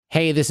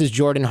Hey, this is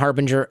Jordan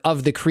Harbinger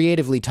of the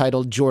creatively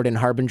titled Jordan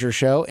Harbinger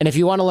Show. And if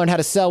you want to learn how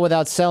to sell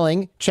without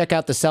selling, check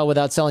out the Sell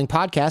Without Selling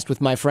podcast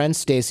with my friend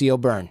Stacey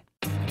O'Byrne.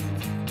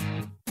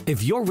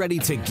 If you're ready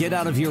to get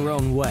out of your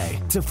own way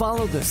to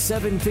follow the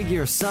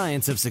seven-figure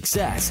science of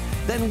success,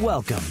 then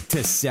welcome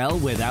to Sell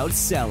Without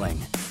Selling.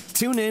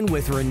 Tune in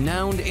with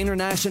renowned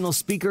international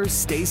speaker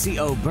Stacey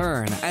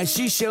O'Byrne as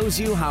she shows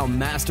you how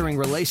mastering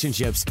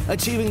relationships,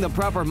 achieving the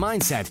proper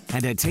mindset,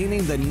 and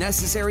attaining the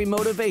necessary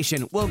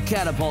motivation will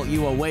catapult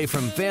you away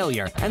from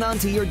failure and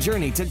onto your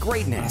journey to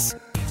greatness.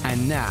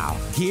 And now,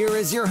 here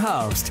is your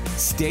host,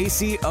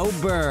 Stacey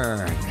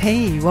O'Byrne.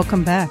 Hey,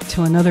 welcome back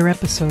to another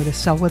episode of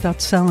Sell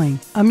Without Selling.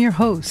 I'm your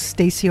host,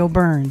 Stacey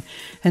O'Byrne,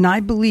 and I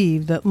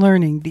believe that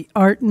learning the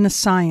art and the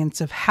science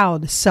of how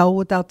to sell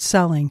without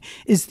selling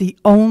is the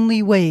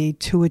only way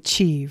to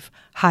achieve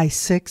high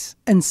 6-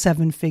 and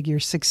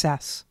 7-figure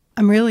success.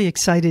 I'm really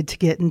excited to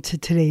get into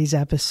today's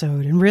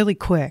episode. And really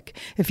quick,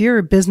 if you're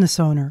a business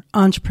owner,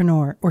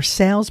 entrepreneur, or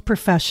sales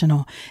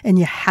professional and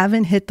you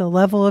haven't hit the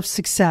level of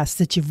success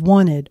that you've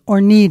wanted or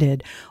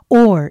needed,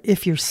 or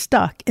if you're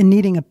stuck and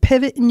needing a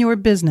pivot in your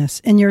business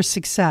and your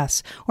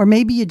success, or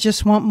maybe you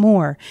just want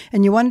more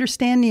and you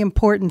understand the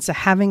importance of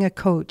having a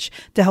coach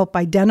to help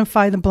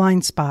identify the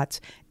blind spots,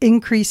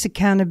 increase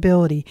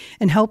accountability,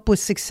 and help with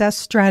success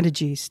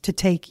strategies to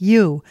take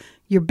you,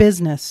 your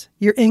business,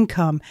 your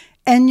income,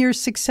 and your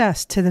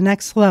success to the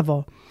next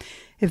level.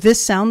 If this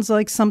sounds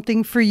like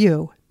something for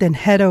you, then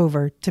head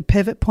over to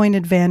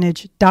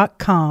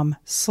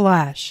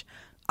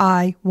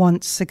pivotpointadvantage.com/I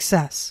want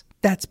success.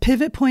 That's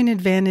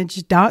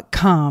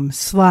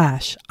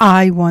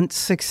pivotpointadvantage.com/I want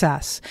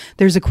success.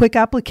 There's a quick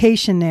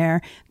application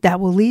there that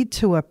will lead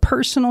to a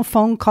personal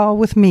phone call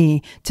with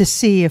me to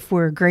see if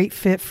we're a great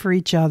fit for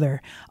each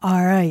other.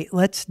 All right,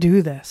 let's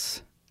do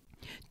this.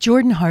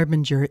 Jordan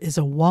Harbinger is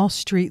a Wall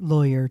Street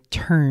lawyer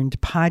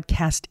turned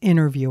podcast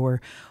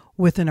interviewer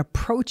with an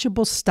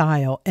approachable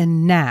style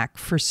and knack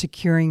for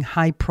securing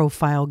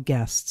high-profile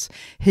guests.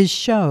 His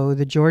show,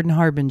 The Jordan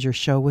Harbinger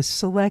Show, was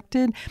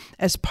selected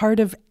as part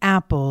of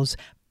Apple's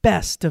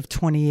Best of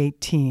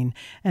 2018,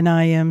 and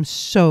I am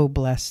so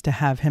blessed to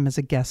have him as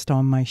a guest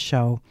on my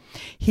show.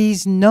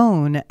 He's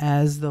known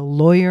as the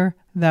lawyer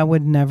that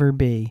would never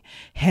be.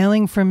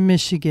 Hailing from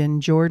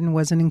Michigan, Jordan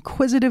was an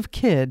inquisitive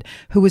kid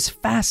who was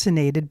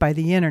fascinated by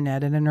the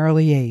internet at an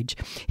early age.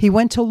 He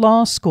went to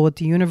law school at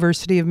the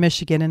University of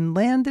Michigan and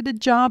landed a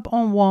job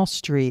on Wall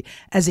Street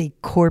as a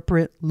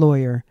corporate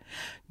lawyer.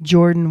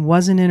 Jordan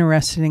wasn't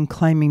interested in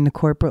climbing the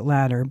corporate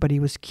ladder, but he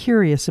was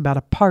curious about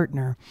a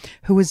partner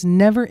who was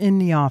never in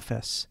the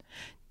office.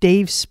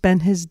 Dave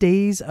spent his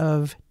days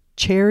of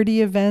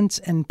charity events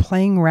and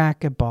playing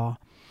racquetball.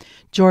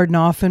 Jordan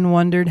often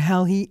wondered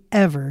how he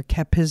ever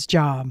kept his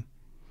job.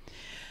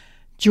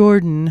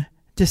 Jordan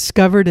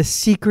discovered a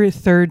secret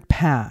third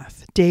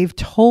path. Dave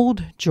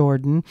told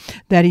Jordan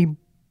that he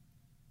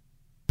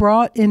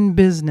brought in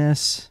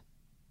business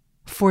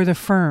for the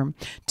firm.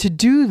 To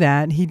do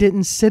that, he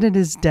didn't sit at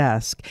his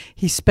desk.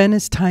 He spent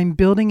his time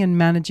building and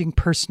managing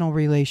personal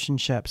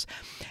relationships.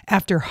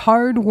 After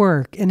hard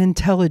work and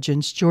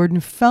intelligence, Jordan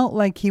felt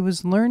like he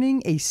was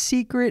learning a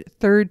secret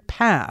third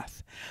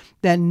path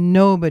that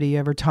nobody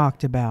ever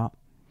talked about.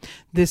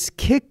 This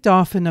kicked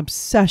off an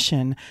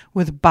obsession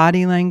with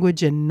body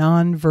language and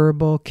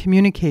nonverbal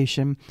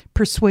communication,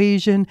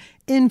 persuasion,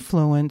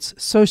 influence,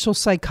 social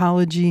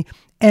psychology,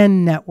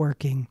 and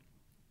networking.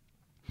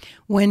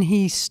 When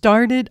he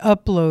started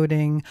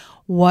uploading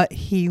what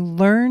he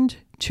learned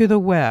to the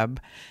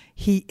web,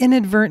 he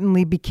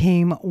inadvertently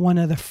became one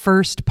of the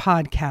first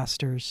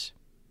podcasters.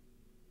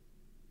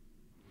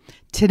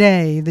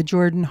 Today, The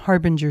Jordan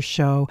Harbinger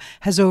Show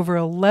has over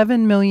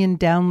 11 million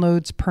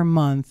downloads per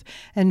month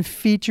and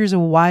features a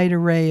wide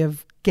array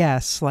of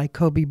guests like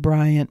Kobe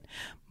Bryant,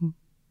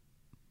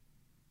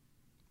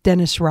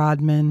 Dennis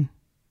Rodman,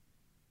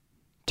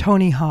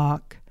 Tony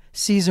Hawk,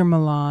 Cesar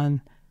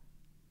Millan.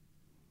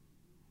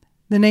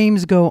 The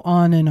names go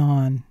on and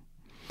on.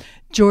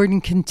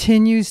 Jordan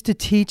continues to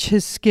teach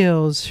his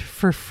skills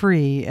for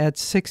free at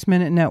 6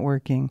 Minute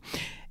Networking.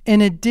 In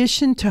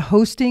addition to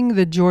hosting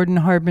the Jordan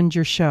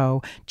Harbinger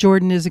Show,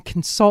 Jordan is a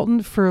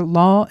consultant for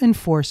law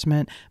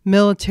enforcement,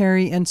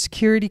 military, and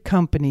security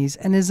companies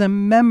and is a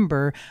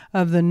member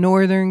of the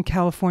Northern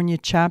California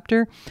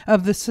chapter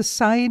of the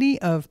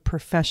Society of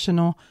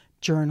Professional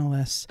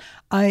Journalists.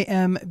 I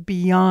am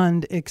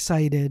beyond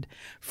excited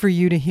for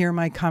you to hear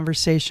my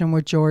conversation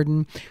with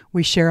Jordan.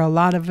 We share a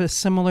lot of a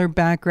similar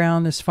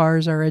background as far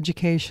as our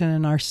education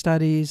and our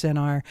studies and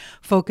our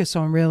focus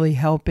on really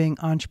helping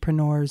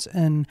entrepreneurs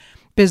and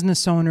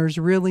business owners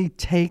really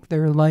take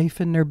their life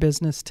and their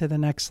business to the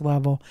next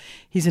level.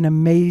 He's an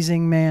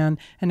amazing man,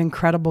 an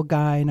incredible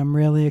guy, and I'm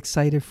really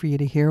excited for you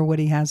to hear what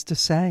he has to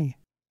say.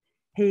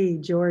 Hey,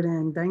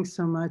 Jordan, thanks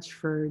so much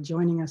for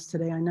joining us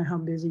today. I know how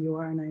busy you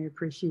are, and I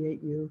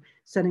appreciate you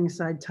setting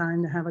aside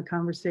time to have a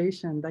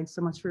conversation. Thanks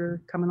so much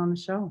for coming on the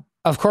show.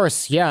 Of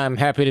course. Yeah, I'm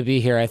happy to be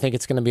here. I think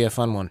it's going to be a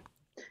fun one.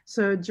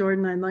 So,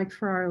 Jordan, I'd like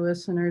for our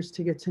listeners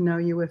to get to know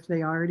you if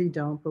they already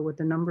don't, but with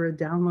the number of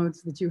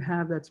downloads that you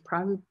have, that's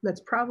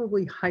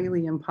probably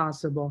highly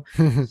impossible.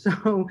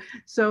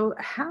 So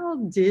how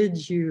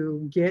did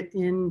you get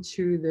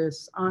into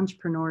this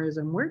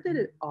entrepreneurism? Where did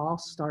it all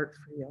start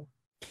for you?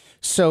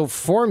 So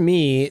for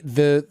me,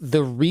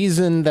 the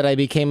reason that I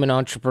became an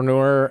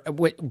entrepreneur,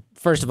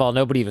 first of all,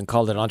 nobody even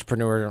called it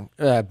entrepreneur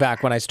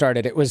back when I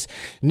started. It was,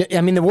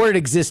 I mean, the word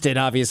existed,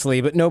 obviously,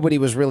 but nobody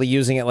was really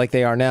using it like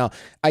they are now.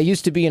 I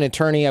used to be an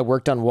attorney. I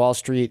worked on Wall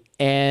Street,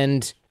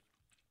 and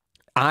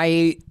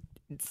I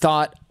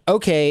thought,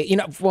 okay,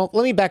 well,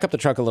 let me back up the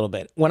truck a little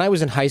bit. When I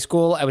was in high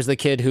school, I was the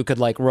kid who could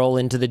like roll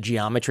into the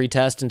geometry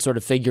test and sort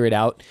of figure it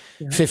out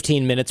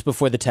 15 minutes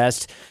before the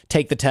test,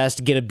 take the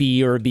test, get a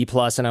B or a B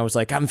plus. And I was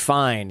like, I'm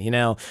fine.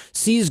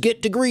 C's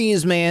get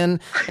degrees, man.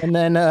 And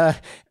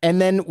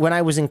then when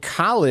I was in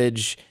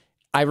college,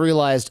 I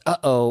realized,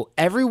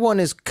 everyone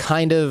is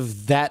kind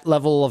of that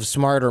level of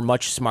smart or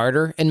much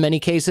smarter in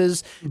many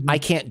cases. Mm-hmm. I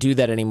can't do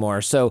that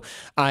anymore. So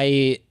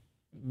I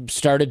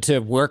started to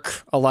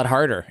work a lot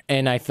harder.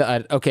 And I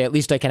thought, okay, at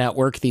least I can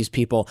outwork these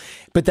people.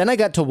 But then I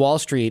got to Wall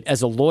Street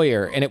as a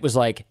lawyer, and it was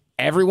like,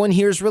 everyone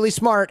here is really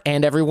smart,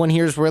 and everyone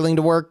here is willing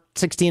to work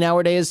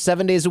 16-hour days,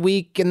 7 days a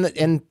week,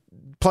 and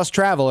plus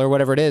travel or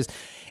whatever it is.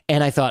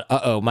 And I thought,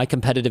 my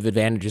competitive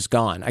advantage is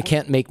gone. I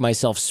can't make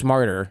myself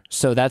smarter,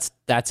 so that's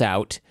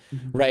out.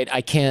 Mm-hmm. Right?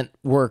 I can't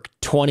work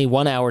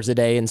 21 hours a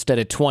day instead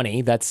of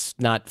 20. That's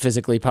not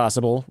physically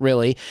possible,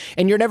 really.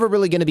 And you're never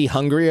really going to be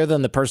hungrier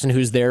than the person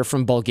who's there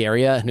from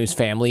Bulgaria and whose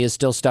family is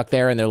still stuck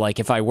there. And they're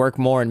like, if I work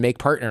more and make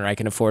partner, I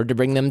can afford to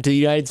bring them to the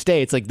United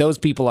States. Like, those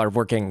people are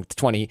working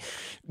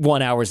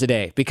 21 hours a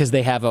day because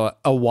they have a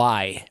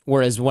why.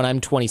 Whereas when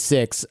I'm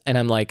 26 and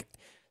I'm like,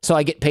 so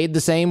I get paid the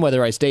same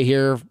whether I stay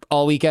here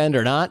all weekend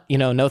or not,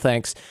 no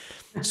thanks.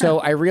 So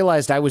I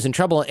realized I was in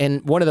trouble.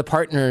 And one of the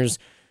partners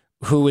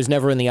who was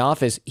never in the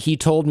office, he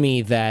told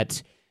me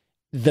that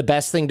the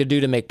best thing to do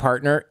to make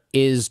partner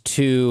is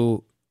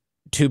to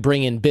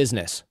bring in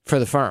business for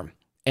the firm.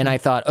 And I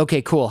thought,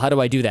 okay, cool. How do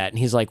I do that? And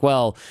he's like,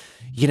 well,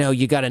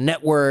 you got to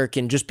network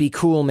and just be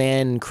cool,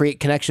 man, and create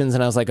connections.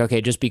 And I was like,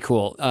 okay, just be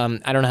cool.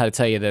 I don't know how to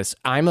tell you this.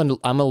 I'm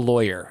a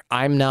lawyer.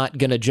 I'm not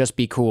going to just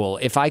be cool.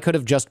 If I could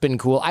have just been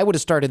cool, I would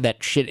have started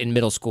that shit in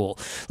middle school.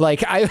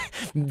 Like,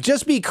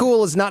 just be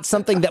cool is not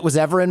something that was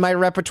ever in my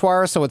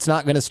repertoire. So it's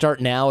not going to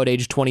start now at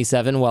age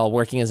 27 while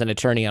working as an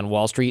attorney on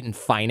Wall Street in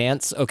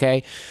finance.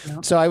 Okay.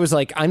 Yep. So I was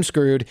like, I'm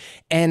screwed.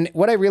 And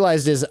what I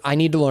realized is I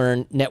need to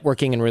learn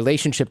networking and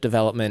relationship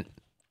development.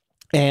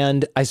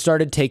 And I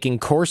started taking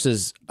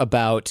courses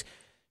about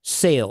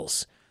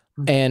sales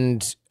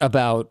and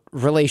about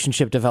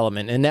relationship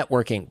development and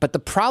networking. But the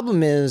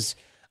problem is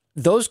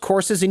those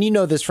courses, and you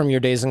know this from your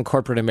days in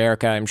corporate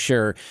America, I'm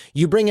sure,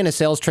 you bring in a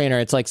sales trainer,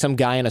 it's like some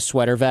guy in a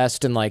sweater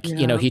vest and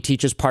he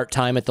teaches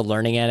part-time at the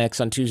Learning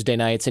Annex on Tuesday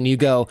nights. And you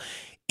go,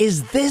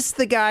 is this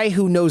the guy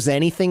who knows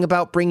anything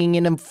about bringing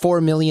in a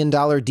 $4 million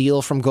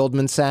deal from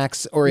Goldman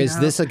Sachs? Or is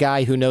this a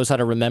guy who knows how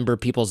to remember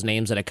people's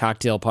names at a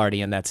cocktail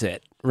party and that's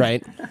it?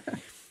 Right.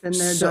 And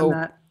they're done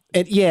that.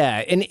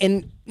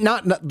 And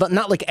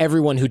not like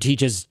everyone who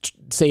teaches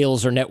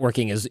sales or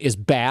networking is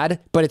bad,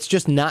 but it's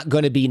just not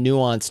going to be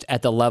nuanced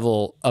at the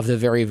level of the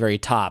very, very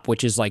top,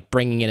 which is like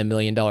bringing in $1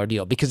 million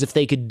deal. Because if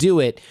they could do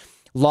it,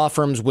 law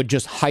firms would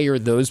just hire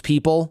those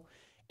people,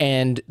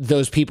 and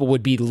those people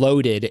would be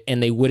loaded,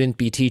 and they wouldn't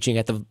be teaching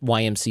at the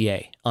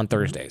YMCA on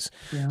Thursdays.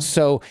 Yeah.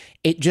 So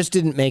it just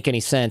didn't make any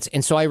sense.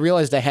 And so I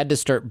realized I had to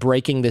start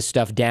breaking this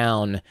stuff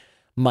down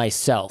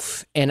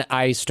myself. And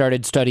I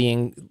started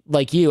studying,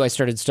 like you, I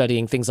started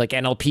studying things like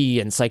NLP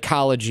and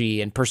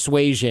psychology and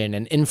persuasion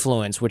and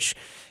influence, which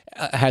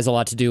has a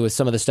lot to do with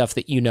some of the stuff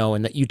that you know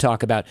and that you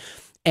talk about.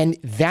 And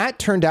that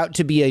turned out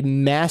to be a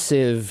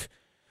massive,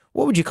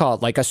 what would you call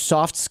it? Like a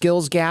soft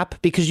skills gap,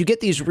 because you get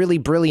these really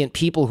brilliant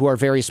people who are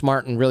very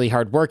smart and really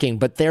hardworking,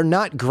 but they're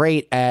not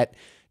great at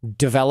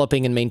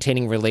developing and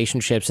maintaining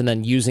relationships and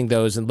then using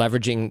those and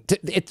leveraging.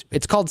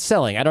 It's called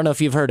selling. I don't know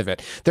if you've heard of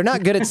it. They're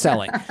not good at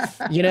selling.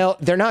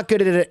 They're not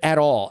good at it at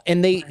all.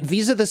 And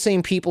these are the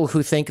same people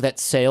who think that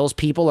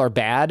salespeople are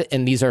bad,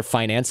 and these are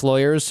finance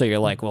lawyers. So you're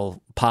like,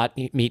 well, pot,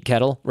 meat,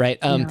 kettle, right?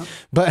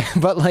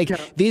 But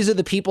like, these are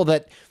the people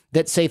that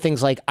say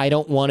things like, I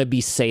don't want to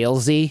be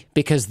salesy,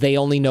 because they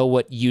only know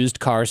what used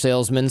car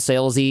salesman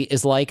salesy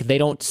is like. They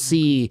don't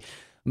see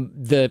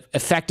the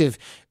effective,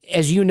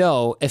 as you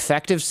know,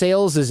 effective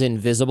sales is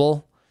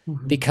invisible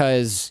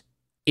because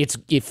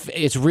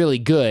it's really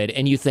good,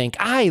 and you think,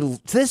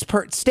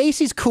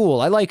 Stacy's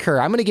cool, I like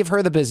her, I'm going to give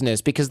her the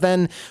business because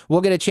then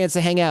we'll get a chance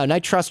to hang out and I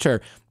trust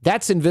her.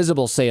 That's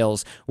invisible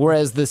sales.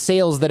 Whereas the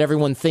sales that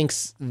everyone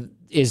thinks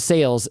is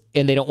sales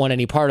and they don't want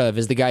any part of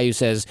is the guy who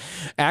says,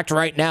 act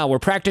right now, we're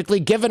practically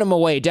giving them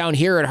away down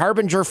here at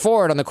Harbinger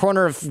Ford on the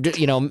corner of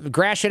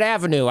Gratiot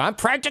Avenue, I'm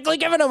practically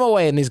giving them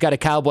away, and he's got a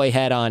cowboy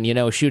hat on,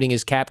 shooting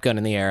his cap gun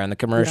in the air on the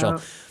commercial.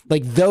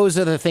 Like, those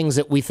are the things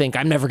that we think,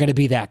 I'm never going to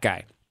be that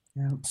guy.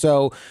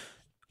 So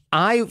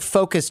I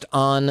focused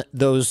on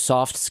those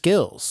soft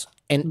skills,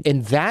 and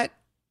that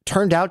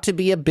turned out to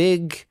be a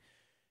big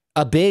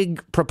a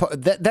big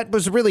that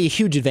was really a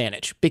huge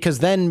advantage, because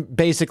then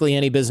basically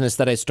any business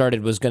that I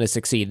started was going to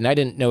succeed, and I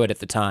didn't know it at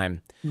the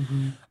time.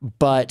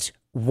 But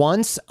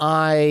once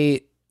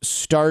I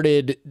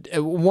started,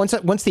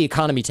 once the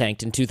economy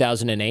tanked in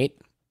 2008,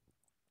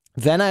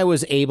 then I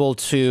was able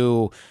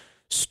to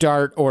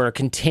start or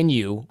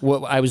continue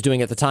what I was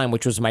doing at the time,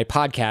 which was my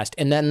podcast.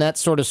 And then that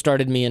sort of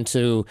started me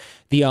into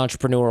the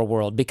entrepreneurial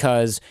world,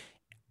 because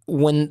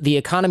when the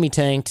economy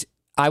tanked,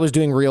 I was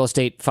doing real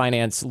estate,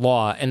 finance,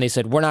 law, and they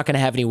said, we're not going to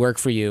have any work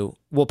for you.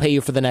 We'll pay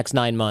you for the next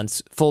 9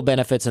 months, full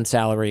benefits and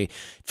salary,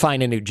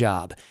 find a new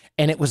job.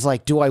 And it was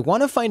like, do I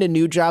want to find a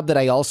new job that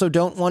I also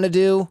don't want to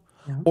do?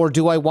 Or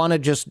do I want to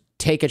just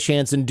take a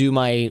chance and do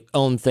my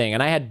own thing?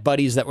 And I had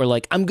buddies that were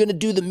like, I'm going to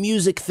do the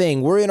music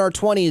thing. We're in our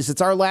 20s.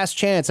 It's our last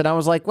chance. And I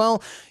was like,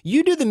 well,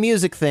 you do the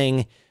music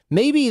thing.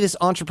 Maybe this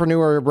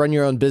entrepreneur, run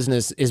your own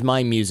business is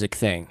my music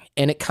thing.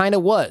 And it kind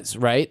of was,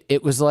 right?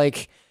 It was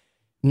like,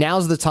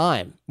 now's the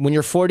time. When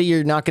you're 40,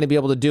 you're not going to be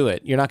able to do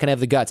it. You're not going to have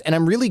the guts. And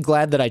I'm really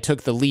glad that I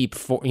took the leap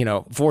for,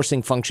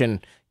 forcing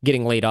function,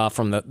 getting laid off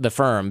from the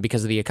firm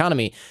because of the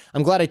economy.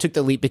 I'm glad I took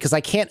the leap, because I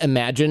can't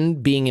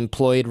imagine being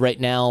employed right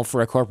now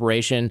for a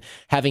corporation,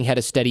 having had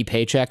a steady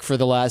paycheck for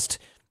the last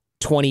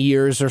 20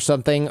 years or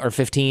something, or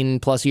 15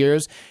 plus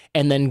years,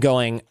 and then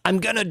going, I'm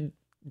going to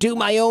do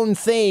my own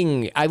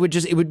thing.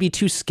 It would be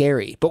too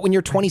scary. But when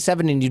you're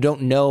 27 and you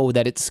don't know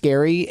that it's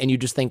scary, and you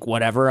just think,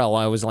 whatever, I'll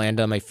always land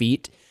on my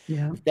feet,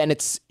 then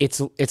it's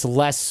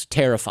less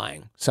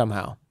terrifying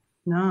somehow.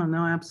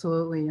 No,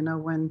 absolutely.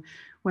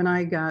 When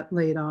I got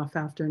laid off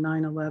after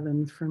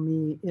 9/11, for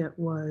me, it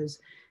was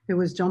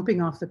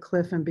jumping off the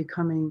cliff and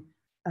becoming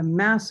a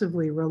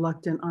massively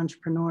reluctant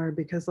entrepreneur,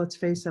 because let's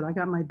face it, I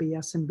got my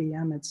BS and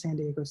BM at San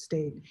Diego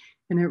State,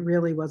 and it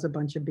really was a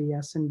bunch of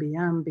BS and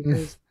BM,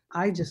 because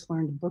I just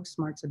learned book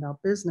smarts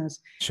about business.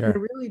 Sure. And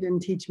it really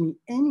didn't teach me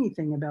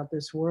anything about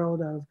this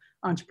world of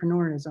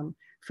entrepreneurism.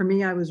 For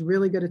me, I was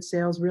really good at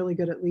sales, really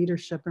good at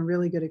leadership, and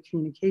really good at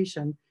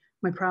communication.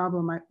 My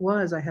problem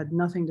was I had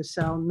nothing to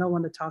sell, no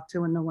one to talk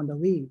to, and no one to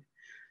lead.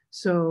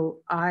 So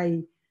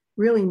I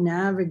really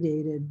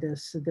navigated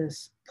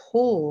this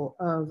pull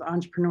of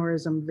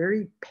entrepreneurism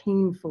very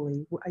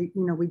painfully.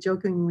 We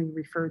jokingly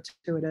refer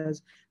to it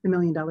as the $1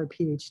 million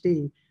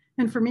PhD.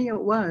 And for me,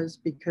 it was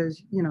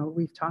because,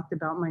 we've talked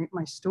about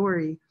my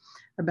story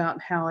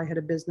about how I had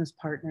a business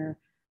partner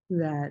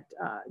that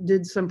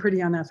did some pretty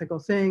unethical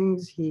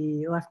things.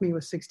 He left me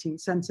with 16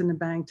 cents in the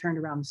bank, turned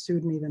around and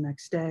sued me the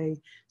next day,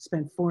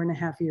 spent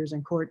 4.5 years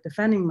in court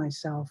defending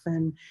myself.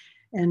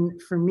 And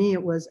for me,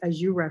 it was,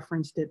 as you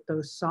referenced it,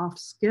 those soft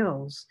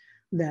skills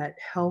that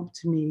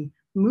helped me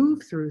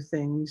move through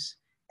things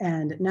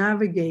and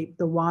navigate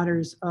the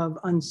waters of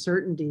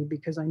uncertainty,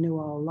 because I knew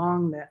all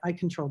along that I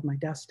controlled my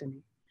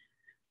destiny.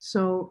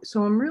 So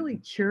I'm really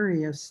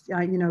curious.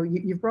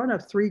 You've brought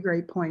up 3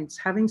 great points.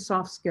 Having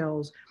soft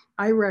skills,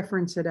 I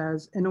reference it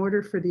as, in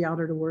order for the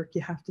outer to work,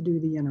 you have to do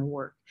the inner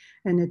work.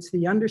 And it's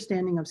the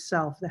understanding of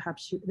self that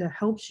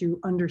helps you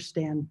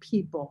understand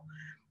people.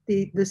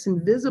 This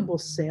invisible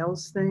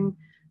sales thing,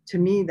 to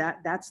me,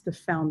 that's the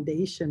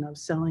foundation of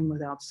selling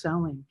without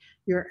selling.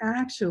 You're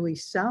actually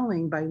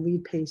selling by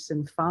lead, pace,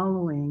 and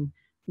following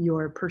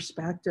your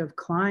prospective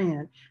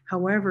client.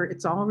 However,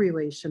 it's all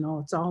relational,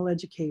 it's all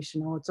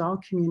educational, it's all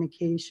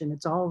communication,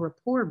 it's all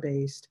rapport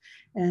based.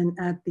 And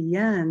at the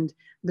end,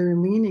 they're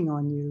leaning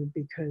on you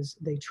because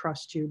they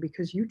trust you,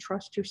 because you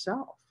trust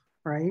yourself,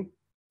 right?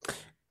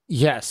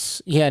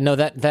 Yes. Yeah, no,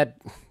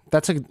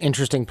 that's an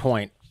interesting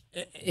point.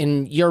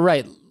 And you're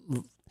right.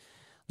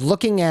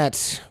 Looking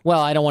at,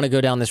 well, I don't want to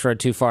go down this road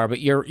too far, but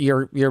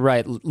you're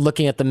right.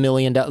 Looking at it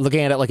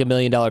like $1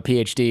 million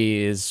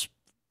PhD is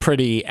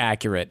pretty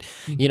accurate.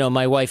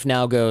 My wife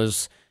now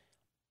goes,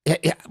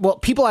 well,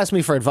 people ask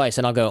me for advice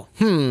and I'll go,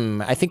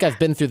 I think I've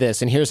been through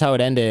this and here's how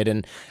it ended.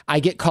 And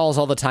I get calls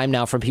all the time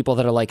now from people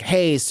that are like,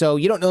 hey, so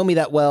you don't know me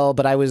that well,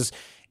 but I was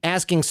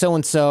asking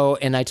so-and-so,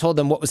 and I told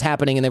them what was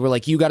happening, and they were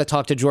like, you got to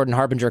talk to Jordan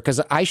Harbinger, because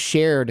I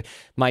shared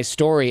my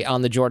story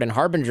on the Jordan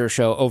Harbinger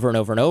show over and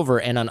over and over,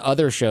 and on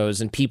other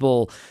shows, and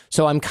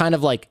so I'm kind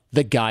of like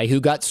the guy who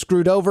got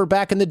screwed over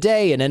back in the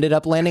day and ended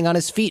up landing on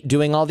his feet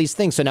doing all these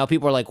things. So now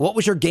people are like, what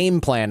was your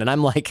game plan? And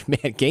I'm like,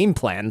 man, game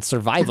plan,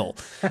 survival.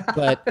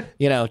 But,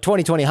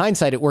 2020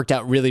 hindsight, it worked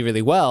out really,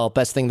 really well.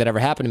 Best thing that ever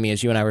happened to me,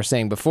 as you and I were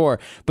saying before.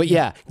 But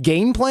yeah,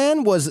 game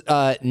plan was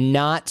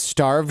not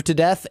starve to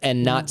death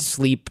and not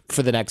sleep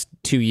for the next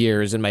 2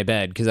 years in my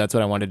bed, because that's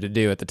what I wanted to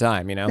do at the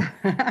time,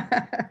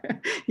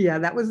 Yeah,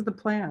 that was the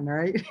plan,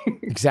 right?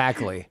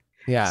 Exactly.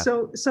 Yeah.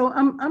 So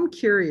I'm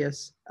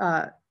curious,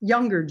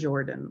 younger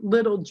Jordan,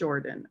 little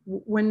Jordan,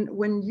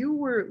 when you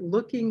were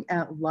looking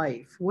at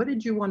life, what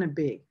did you want to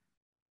be?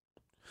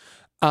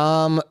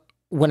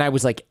 When I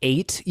was like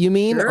 8, you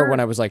mean? Sure. Or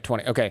when I was like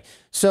 20? Okay.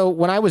 So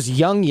when I was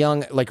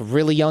young, like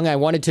really young, I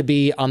wanted to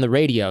be on the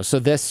radio. So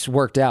this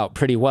worked out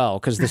pretty well,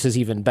 because this is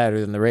even better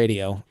than the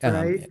radio.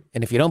 Right.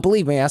 And if you don't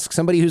believe me, ask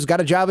somebody who's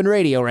got a job in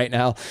radio right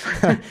now,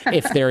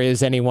 if there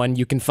is anyone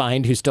you can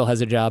find who still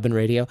has a job in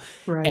radio.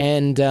 Right.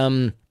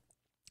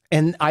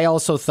 And I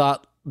also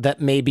thought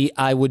that maybe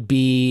I would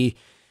be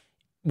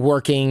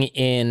working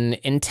in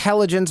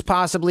intelligence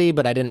possibly,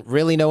 but I didn't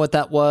really know what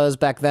that was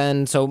back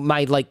then. So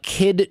my like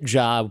kid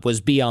job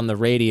was be on the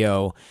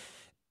radio,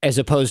 as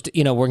opposed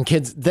to, when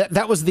kids,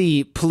 that was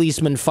the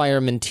policeman,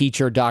 fireman,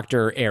 teacher,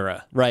 doctor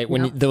era, right?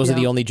 When those are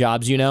the only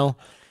jobs, Yeah.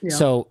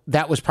 So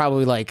that was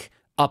probably like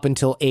up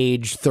until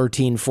age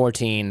 13,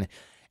 14.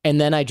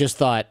 And then I just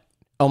thought,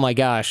 oh my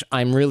gosh,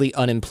 I'm really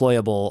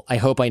unemployable. I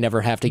hope I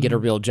never have to get a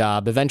real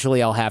job.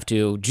 Eventually I'll have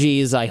to.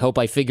 Geez, I hope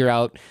I figure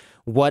out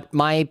what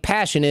my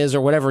passion is,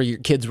 or whatever your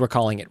kids were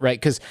calling it, right?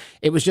 Because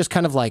it was just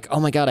kind of like, oh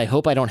my God, I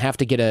hope I don't have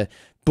to get a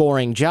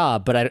boring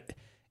job. But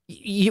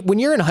when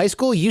you're in high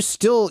school,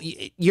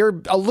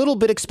 you're a little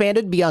bit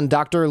expanded beyond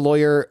doctor,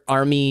 lawyer,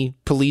 army,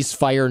 police,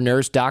 fire,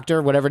 nurse,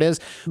 doctor, whatever it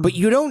is. But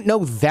you don't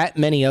know that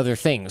many other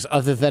things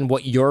other than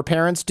what your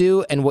parents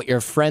do and what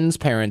your friends'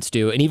 parents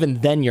do. And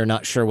even then, you're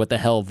not sure what the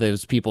hell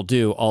those people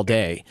do all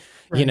day.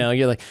 Right.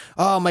 You're like,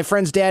 oh, my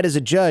friend's dad is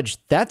a judge.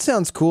 That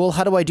sounds cool.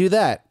 How do I do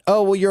that?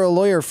 Oh, well, you're a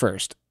lawyer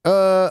first.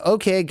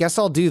 Okay, guess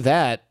I'll do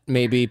that.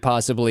 Maybe,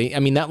 possibly. I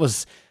mean, that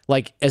was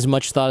like as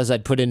much thought as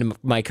I'd put into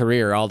my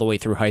career all the way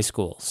through high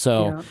school.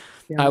 So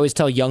I always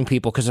tell young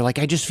people, because they're like,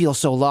 I just feel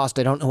so lost.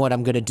 I don't know what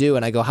I'm going to do.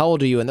 And I go, how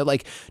old are you? And they're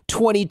like,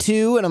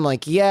 22. And I'm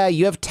like, yeah,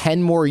 you have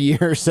 10 more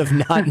years of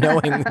not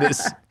knowing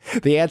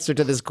the answer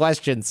to this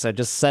question. So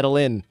just settle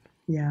in.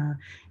 Yeah.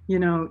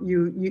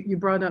 You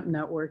brought up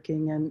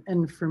networking,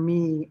 and for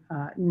me,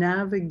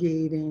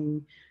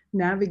 navigating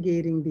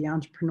the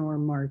entrepreneur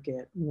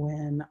market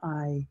when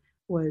I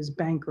was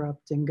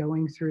bankrupt and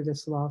going through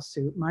this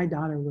lawsuit. My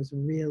daughter was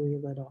really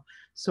little.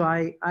 So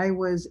I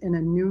was in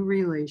a new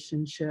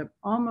relationship,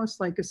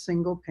 almost like a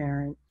single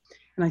parent.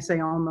 And I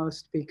say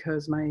almost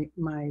because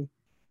my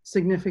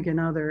significant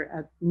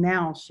other,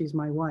 now she's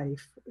my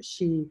wife,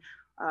 she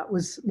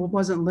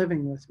wasn't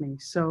living with me.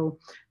 So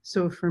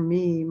for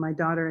me, my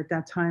daughter at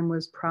that time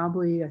was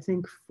probably, I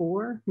think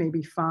 4,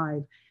 maybe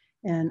 5.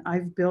 And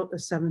I've built a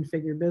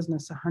 7-figure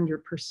business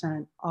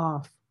 100%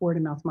 off word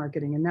of mouth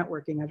marketing and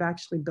networking. I've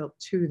actually built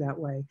 2 that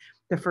way.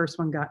 The first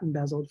one got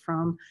embezzled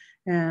from,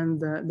 and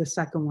the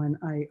second one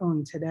I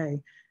own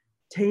today.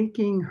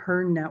 Taking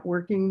her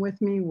networking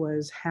with me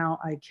was how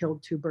I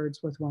killed 2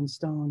 birds with one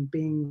stone,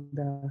 being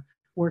the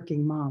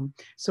working mom.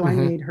 So I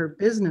made her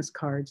business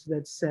cards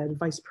that said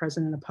Vice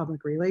President of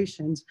Public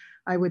Relations.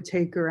 I would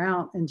take her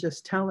out and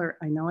just tell her,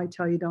 I know I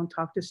tell you don't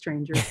talk to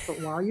strangers, but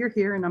while you're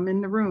here and I'm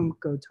in the room,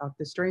 go talk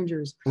to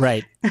strangers.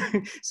 Right.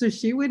 So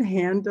she would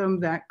hand them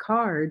that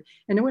card,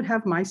 and it would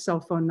have my cell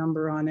phone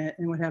number on it,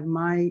 and it would have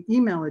my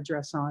email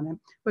address on it,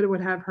 but it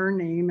would have her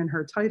name and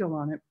her title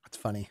on it. That's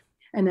funny.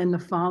 And then the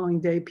following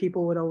day,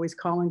 people would always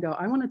call and go,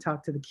 I want to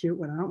talk to the cute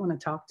one. I don't want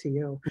to talk to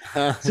you.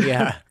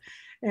 Yeah.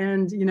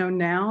 And,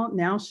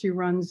 now she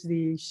runs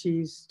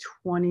she's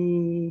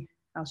 20,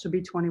 she'll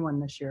be 21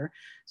 this year.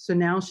 So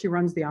now she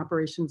runs the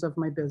operations of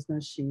my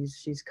business.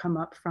 She's come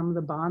up from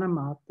the bottom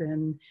up,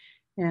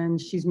 and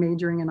she's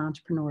majoring in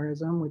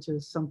entrepreneurism, which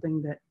is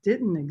something that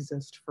didn't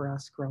exist for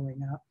us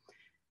growing up.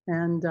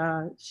 And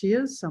she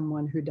is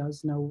someone who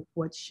does know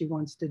what she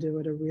wants to do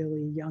at a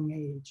really young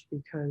age,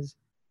 because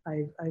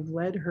I've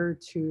led her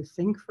to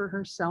think for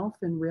herself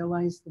and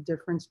realize the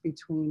difference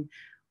between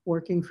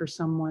working for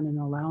someone and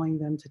allowing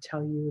them to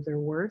tell you their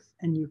worth,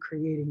 and you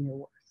creating your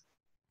worth.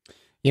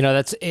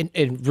 That's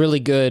a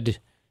really good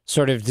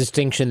sort of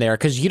distinction there,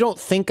 because you don't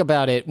think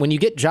about it when you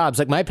get jobs.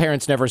 Like, my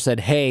parents never said,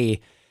 hey,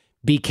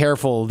 be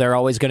careful, they're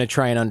always going to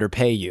try and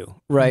underpay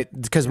you, right?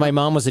 Because my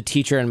mom was a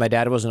teacher and my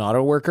dad was an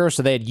auto worker,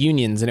 so they had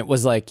unions, and it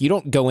was like, you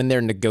don't go in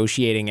there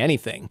negotiating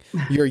anything.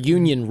 Your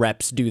union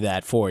reps do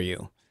that for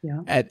you.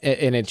 Yeah.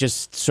 And it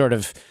just sort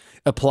of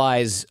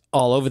applies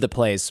all over the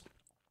place.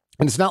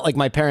 And it's not like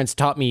my parents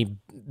taught me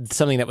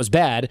something that was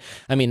bad.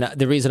 I mean,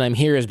 the reason I'm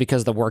here is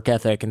because of the work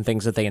ethic and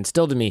things that they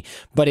instilled in me.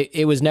 But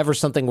it was never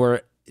something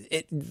where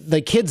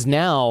the kids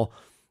now,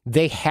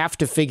 they have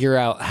to figure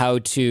out how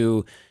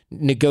to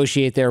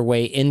negotiate their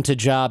way into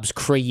jobs,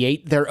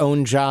 create their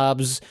own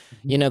jobs,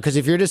 because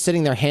if you're just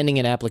sitting there handing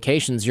in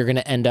applications, you're going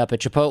to end up at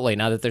Chipotle.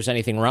 Not that there's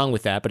anything wrong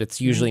with that, but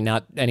it's usually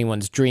not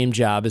anyone's dream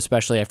job,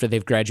 especially after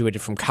they've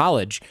graduated from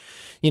college.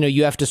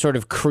 You have to sort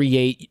of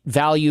create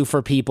value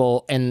for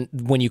people. And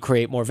when you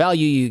create more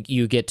value,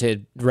 you get to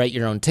write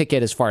your own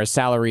ticket as far as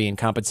salary and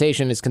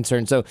compensation is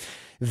concerned. So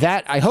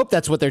I hope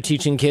that's what they're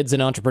teaching kids in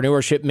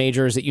entrepreneurship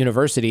majors at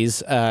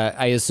universities.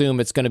 I assume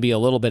it's going to be a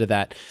little bit of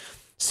that.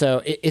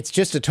 So it's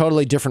just a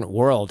totally different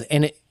world.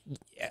 And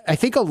I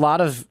think a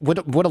lot of what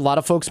a lot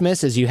of folks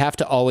miss is you have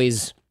to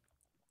always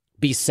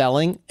be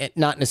selling,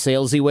 not in a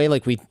salesy way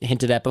like we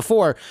hinted at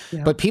before,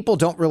 but people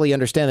don't really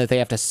understand that they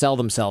have to sell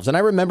themselves. And I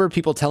remember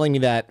people telling me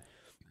that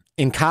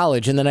in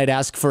college, and then I'd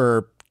ask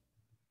for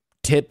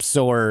tips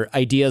or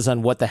ideas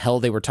on what the hell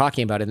they were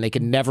talking about, and they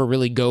could never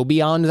really go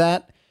beyond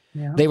that.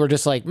 Yeah. They were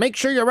just like, make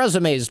sure your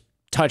resume is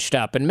touched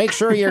up and make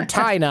sure your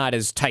tie knot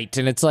is tight.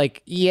 And it's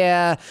like,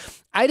 yeah,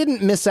 I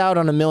didn't miss out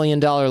on $1 million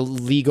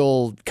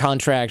legal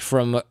contract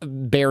from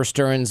Bear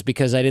Stearns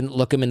because I didn't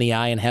look him in the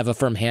eye and have a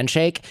firm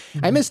handshake.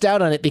 I missed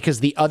out on it because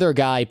the other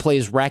guy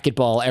plays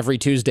racquetball every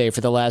Tuesday for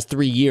the last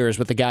 3 years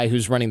with the guy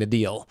who's running the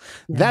deal.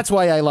 That's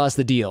why I lost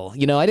the deal.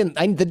 You know,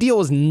 the deal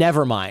was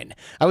never mine.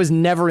 I was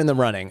never in the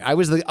running. I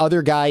was the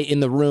other guy in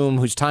the room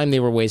whose time they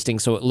were wasting,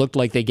 so it looked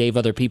like they gave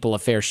other people a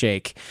fair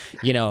shake.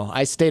 You know,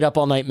 I stayed up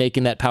all night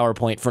making that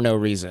PowerPoint for no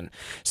reason.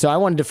 So I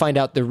wanted to find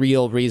out the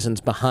real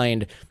reasons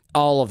behind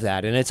all of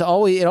that. And it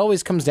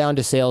always comes down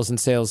to sales and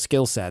sales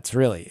skill sets,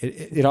 really.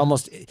 It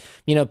almost,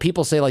 you know,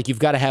 people say like, you've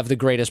got to have the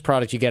greatest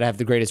product, you got to have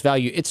the greatest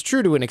value. It's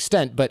true to an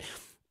extent, but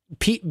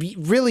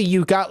really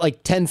you got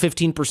like 10,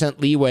 15%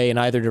 leeway in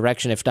either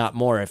direction, if not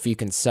more, if you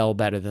can sell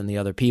better than the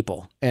other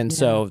people. And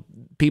so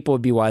people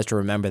would be wise to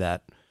remember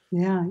that.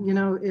 Yeah. You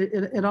know,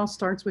 it all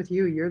starts with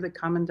you. You're the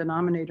common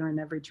denominator in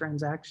every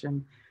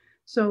transaction.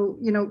 So,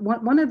 you know,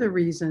 one of the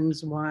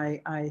reasons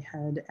why I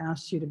had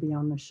asked you to be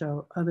on the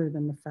show, other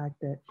than the fact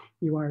that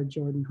you are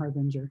Jordan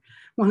Harbinger,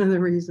 one of the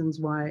reasons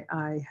why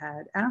I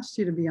had asked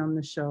you to be on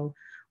the show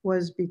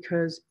was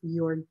because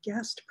your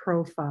guest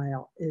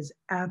profile is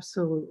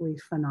absolutely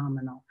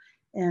phenomenal.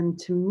 And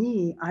to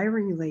me, I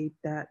relate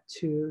that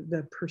to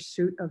the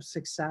pursuit of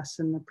success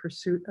and the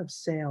pursuit of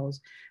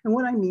sales. And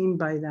what I mean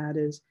by that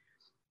is,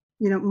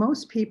 you know,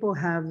 most people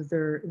have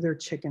their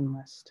chicken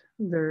list,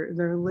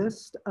 their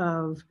list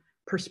of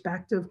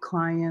prospective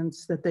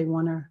clients that they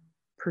want to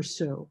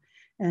pursue.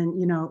 And,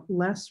 you know,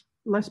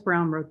 Les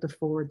Brown wrote the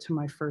foreword to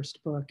my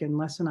first book, and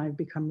Les and I have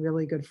become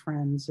really good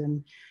friends.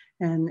 And,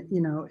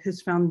 you know,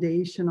 his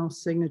foundational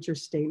signature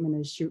statement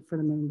is shoot for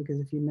the moon, because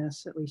if you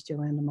miss, at least you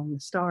land among the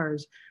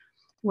stars.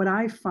 What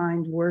I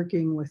find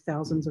working with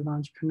thousands of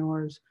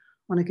entrepreneurs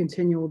on a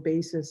continual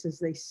basis is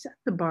they set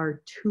the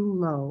bar too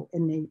low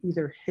and they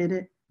either hit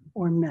it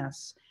or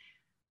miss.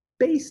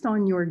 Based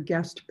on your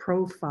guest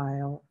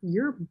profile,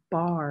 your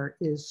bar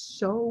is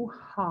so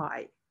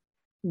high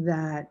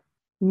that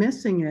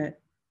missing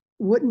it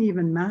wouldn't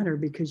even matter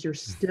because you're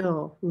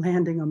still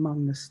landing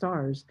among the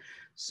stars.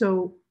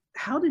 So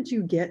how did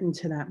you get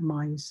into that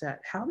mindset?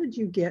 How did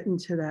you get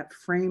into that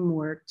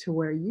framework to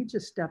where you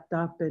just stepped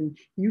up and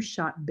you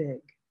shot big?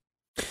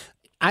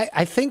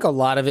 I think a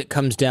lot of it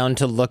comes down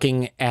to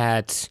looking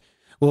at,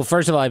 well,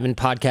 first of all, I've been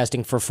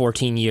podcasting for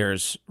 14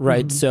 years,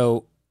 right? Mm-hmm.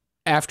 So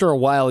after a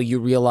while, you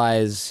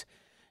realize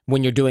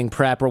when you're doing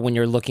prep or when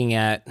you're looking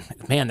at,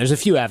 man, there's a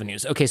few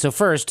avenues. Okay, so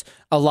first,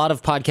 a lot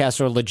of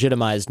podcasts are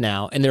legitimized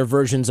now, and they're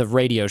versions of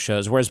radio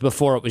shows, whereas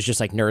before it was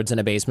just like nerds in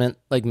a basement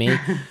like me.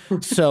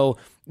 So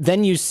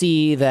then you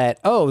see that,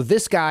 oh,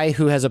 this guy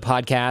who has a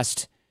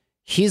podcast,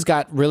 he's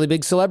got really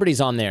big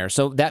celebrities on there.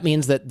 So that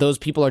means that those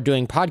people are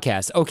doing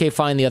podcasts. Okay,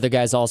 fine, the other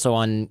guy's also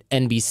on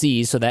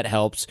NBC, so that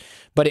helps.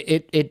 But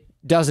it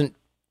doesn't,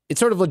 it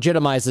sort of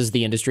legitimizes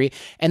the industry.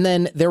 And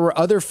then there were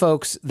other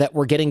folks that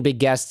were getting big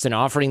guests and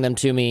offering them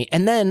to me.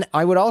 And then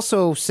I would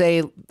also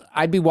say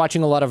I'd be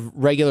watching a lot of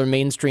regular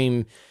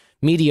mainstream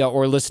media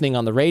or listening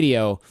on the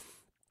radio.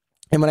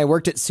 And when I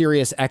worked at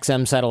Sirius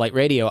XM satellite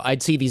radio,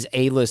 I'd see these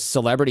A-list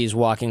celebrities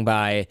walking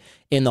by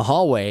in the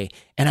hallway,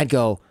 and I'd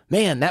go,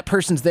 man, that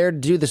person's there to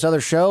do this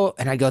other show.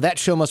 And I'd go, that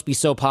show must be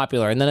so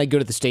popular. And then I'd go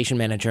to the station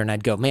manager and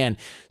I'd go, man,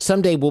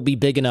 someday we'll be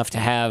big enough to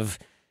have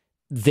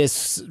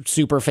this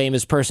super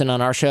famous person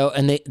on our show.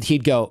 And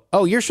he'd go,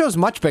 oh, your show's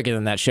much bigger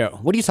than that show.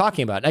 What are you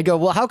talking about? And I go,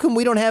 well, how come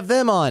we don't have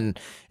them on?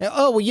 And,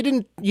 oh, well,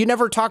 you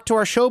never talked to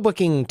our show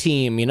booking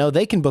team. You know,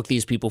 they can book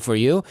these people for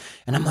you.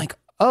 And I'm like,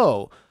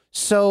 oh,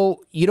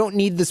 so you don't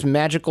need this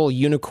magical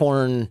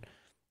unicorn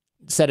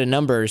set of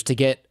numbers to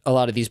get a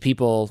lot of these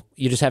people.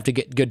 You just have to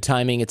get good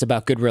timing. It's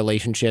about good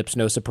relationships,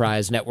 no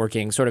surprise,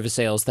 networking, sort of a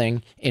sales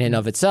thing in and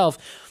of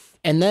itself.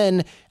 And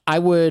then I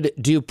would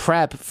do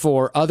prep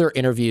for other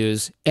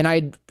interviews, and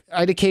I'd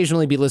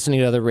occasionally be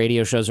listening to other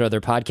radio shows or other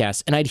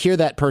podcasts, and I'd hear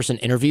that person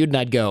interviewed, and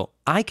I'd go,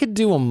 I could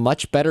do a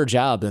much better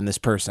job than this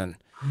person.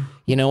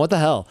 You know, what the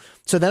hell?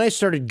 So then I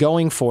started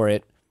going for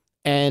it,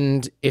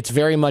 and it's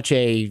very much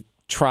a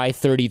try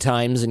 30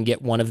 times and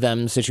get one of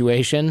them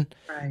situation.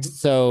 Right.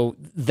 So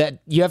that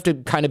you have to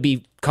kind of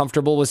be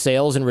comfortable with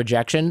sales and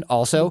rejection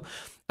also.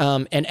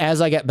 And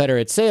as I get better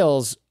at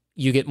sales,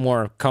 you get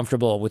more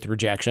comfortable with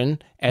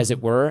rejection, as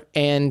it were.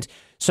 And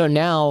so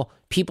now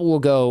people will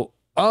go,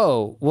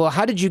 oh, well,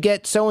 how did you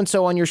get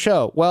so-and-so on your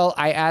show? Well,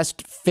 I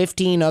asked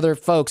 15 other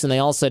folks and they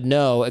all said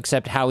no,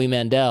 except Howie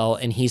Mandel.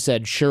 And he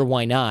said, sure,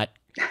 why not?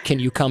 Can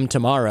you come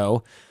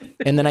tomorrow?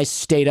 And then I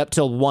stayed up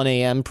till 1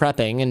 a.m.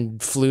 prepping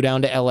and flew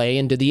down to LA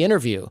and did the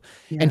interview.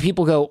 Yeah. And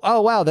people go,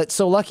 oh, wow, that's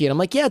so lucky. And I'm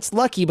like, yeah, it's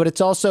lucky, but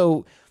it's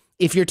also,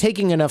 if you're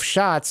taking enough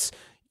shots,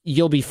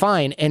 you'll be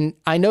fine. And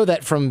I know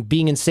that from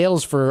being in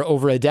sales for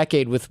over a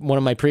decade with one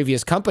of my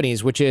previous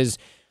companies, which is,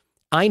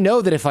 I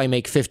know that if I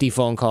make 50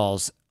 phone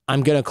calls,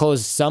 I'm going to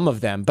close some of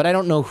them, but I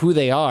don't know who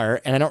they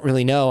are. And I don't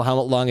really know how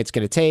long it's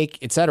going to take,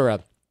 et cetera.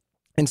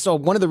 And so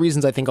one of the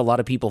reasons I think a lot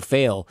of people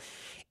fail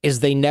is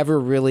they never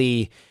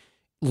really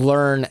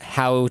learn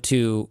how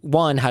to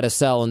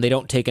sell, and they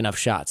don't take enough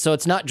shots. So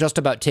it's not just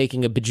about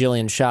taking a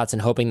bajillion shots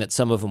and hoping that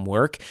some of them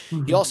work.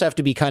 You also have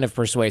to be kind of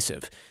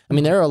persuasive. I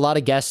mean, there are a lot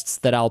of guests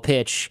that I'll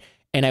pitch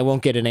and I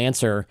won't get an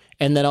answer.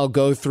 And then I'll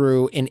go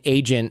through an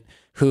agent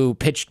who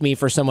pitched me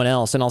for someone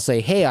else, and I'll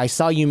say, hey, I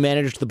saw you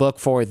managed the book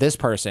for this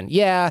person.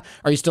 Yeah.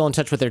 Are you still in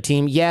touch with their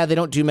team? Yeah, they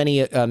don't do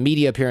many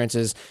media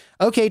appearances.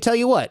 Okay, tell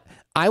you what,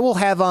 I will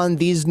have on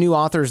these new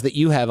authors that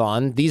you have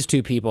on, these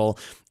two people,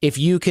 if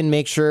you can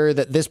make sure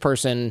that this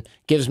person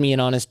gives me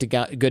an honest to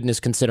goodness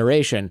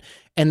consideration.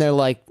 And they're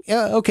like,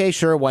 yeah, okay,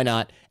 sure, why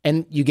not?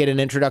 And you get an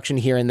introduction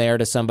here and there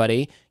to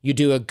somebody. You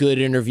do a good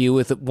interview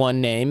with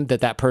one name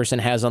that person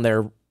has on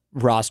their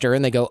roster,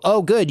 and they go,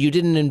 oh, good, you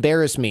didn't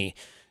embarrass me.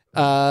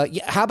 How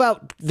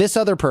about this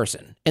other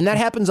person? And that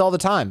happens all the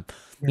time.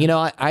 Yeah. You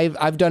know,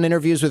 I've done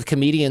interviews with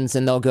comedians,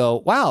 and they'll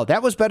go, wow,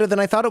 that was better than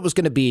I thought it was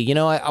going to be. You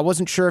know, I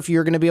wasn't sure if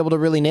you're going to be able to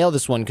really nail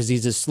this one because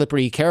he's a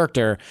slippery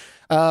character.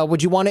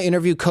 Would you want to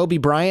interview Kobe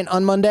Bryant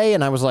on Monday?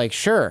 And I was like,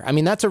 sure. I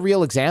mean, that's a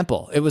real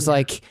example. It was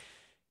like,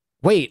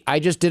 wait, I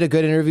just did a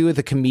good interview with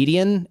a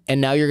comedian,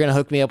 and now you're going to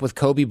hook me up with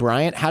Kobe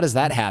Bryant? How does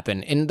that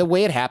happen? And the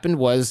way it happened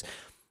was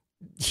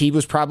he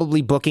was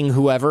probably booking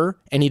whoever,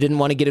 and he didn't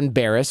want to get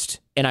embarrassed.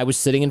 And I was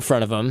sitting in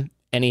front of him,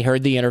 and he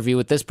heard the interview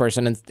with this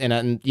person,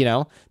 and you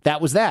know,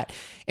 that was that.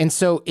 And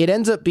so it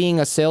ends up being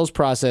a sales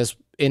process.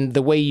 And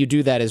the way you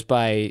do that is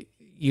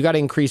you got to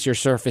increase your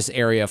surface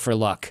area for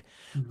luck,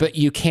 but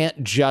you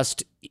can't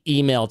just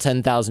email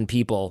 10,000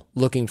 people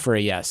looking for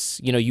a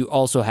yes. You know, you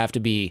also have to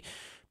be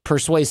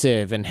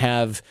persuasive and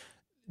have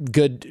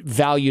good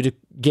value to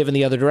give in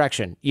the other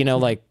direction. You know,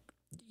 like,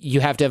 you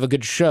have to have a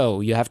good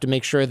show. You have to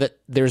make sure that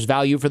there's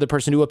value for the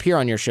person to appear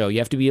on your show. You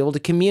have to be able to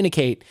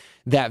communicate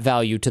that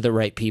value to the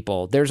right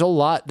people. There's a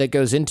lot that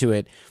goes into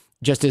it,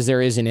 just as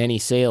there is in any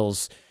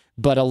sales,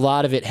 but a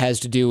lot of it has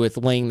to do with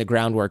laying the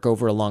groundwork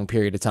over a long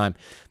period of time.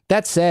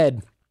 That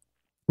said,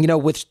 you know,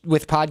 with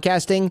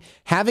podcasting,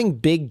 having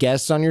big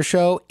guests on your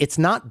show, it's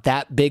not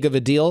that big of a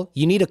deal.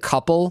 You need a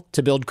couple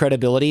to build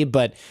credibility,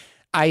 but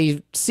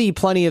I see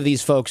plenty of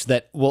these folks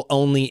that will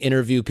only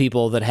interview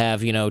people that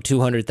have,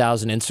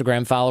 200,000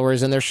 Instagram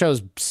followers, and their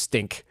shows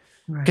stink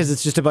because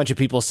it's just a bunch of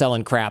people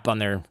selling crap on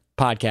their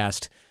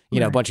podcast,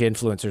 a bunch of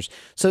influencers.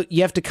 So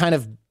you have to kind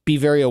of be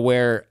very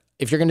aware.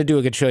 If you're going to do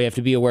a good show, you have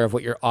to be aware of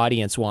what your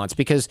audience wants,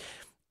 because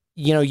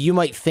you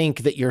might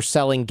think that you're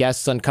selling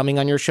guests on coming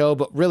on your show,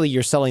 but really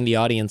you're selling the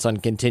audience on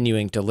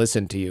continuing to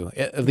listen to you,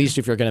 at least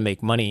if you're going to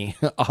make money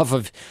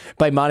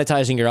by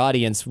monetizing your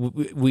audience,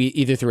 we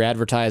either through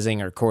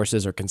advertising or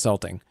courses or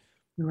consulting.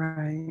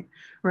 Right.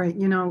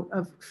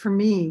 For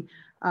me,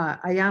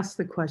 I asked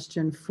the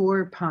question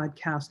for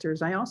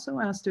podcasters. I also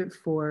asked it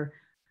for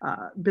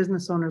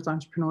business owners,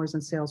 entrepreneurs,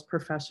 and sales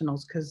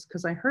professionals,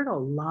 because I heard a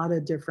lot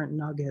of different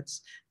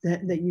nuggets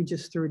that you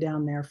just threw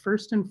down there.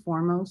 First and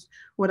foremost,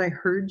 what I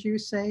heard you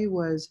say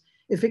was,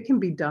 if it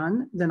can be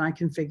done, then I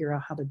can figure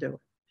out how to do it.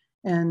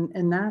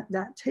 And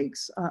that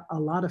takes a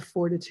lot of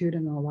fortitude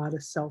and a lot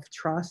of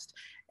self-trust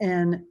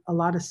and a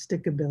lot of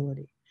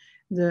stickability.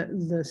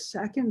 The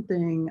second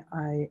thing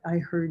I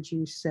heard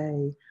you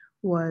say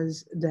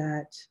was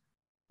that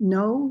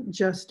no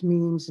just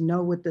means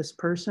no with this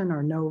person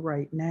or no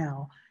right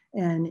now.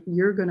 And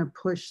you're going to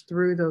push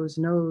through those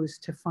no's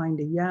to find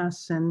a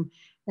yes.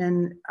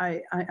 And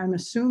I'm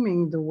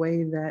assuming the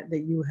way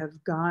that you have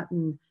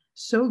gotten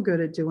so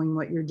good at doing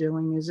what you're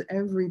doing is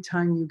every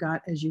time you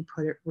got, as you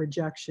put it,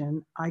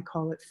 rejection, I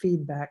call it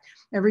feedback.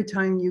 Every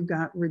time you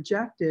got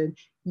rejected,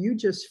 you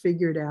just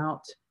figured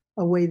out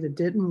a way that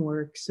didn't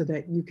work so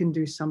that you can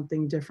do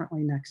something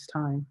differently next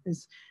time.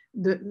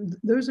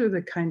 Those are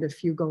the kind of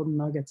few golden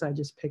nuggets I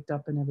just picked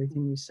up in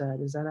everything you said.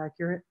 Is that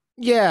accurate?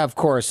 Yeah, of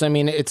course. I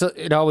mean, it's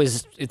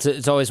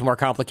always more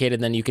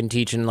complicated than you can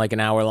teach in like an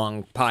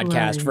hour-long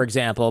podcast, for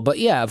example. But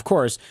yeah, of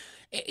course.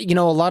 A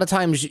lot of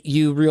times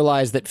you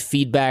realize that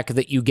feedback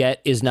that you get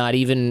is not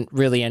even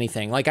really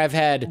anything. Like I've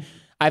had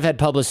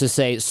publicists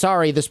say,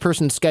 sorry, this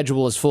person's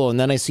schedule is full. And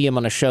then I see him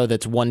on a show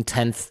that's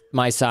 1/10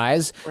 my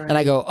size. Right. And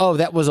I go, oh,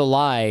 that was a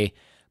lie.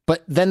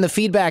 But then the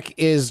feedback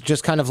is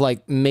just kind of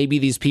like, maybe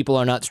these people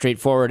are not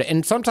straightforward.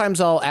 And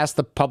sometimes I'll ask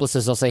the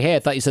publicist, I'll say, hey, I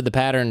thought you said the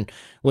pattern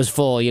was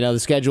full. The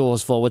schedule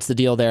was full. What's the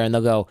deal there? And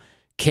they'll go,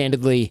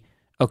 candidly,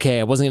 okay,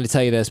 I wasn't going to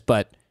tell you this,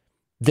 but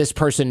this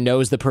person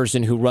knows the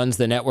person who runs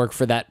the network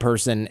for that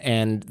person,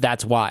 and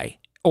that's why.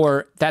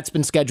 Or that's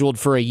been scheduled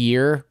for a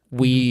year.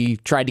 We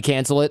tried to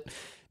cancel it.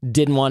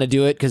 Didn't want to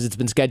do it because it's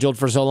been scheduled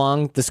for so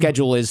long. The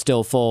schedule is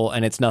still full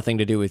and it's nothing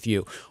to do with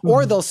you.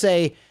 Or they'll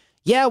say,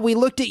 yeah, we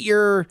looked at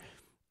your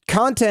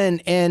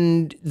content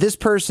and this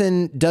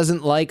person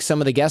doesn't like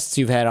some of the guests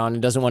you've had on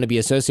and doesn't want to be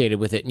associated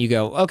with it. And you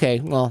go, okay,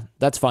 well,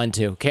 that's fine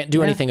too. Can't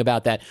do anything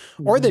about that.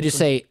 Or they just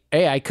say,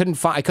 hey, I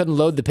couldn't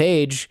load the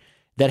page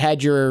that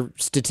had your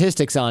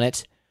statistics on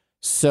it,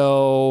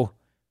 so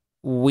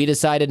we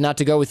decided not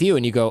to go with you.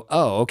 And you go,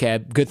 oh, okay,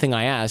 good thing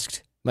I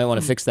asked. Might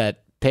want to fix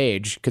that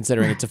page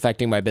considering it's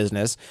affecting my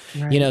business.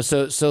 Right.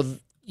 So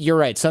you're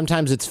right.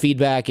 Sometimes it's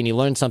feedback and you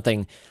learn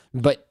something,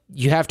 but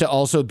you have to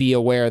also be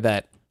aware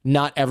that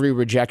not every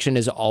rejection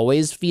is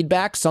always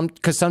feedback.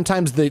 Because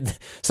sometimes the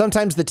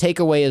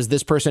takeaway is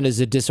this person is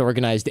a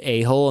disorganized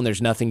a-hole and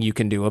there's nothing you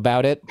can do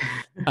about it.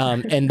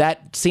 And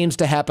that seems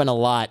to happen a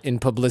lot in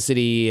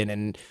publicity and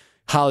in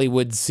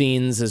Hollywood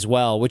scenes as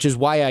well, which is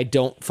why I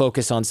don't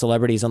focus on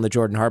celebrities on the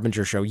Jordan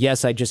Harbinger show.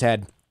 Yes, I just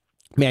had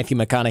Matthew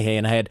McConaughey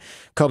and I had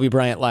Kobe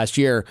Bryant last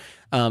year.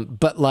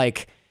 But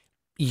like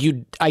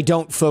I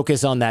don't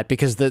focus on that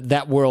because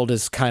that world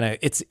is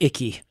it's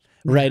icky.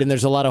 Right. And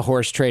there's a lot of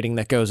horse trading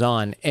that goes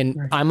on. And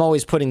right. I'm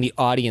always putting the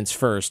audience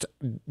first,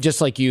 just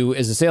like you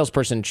as a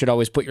salesperson should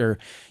always put your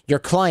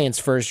clients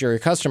first, your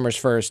customers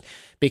first,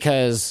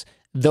 because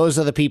those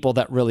are the people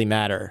that really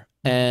matter.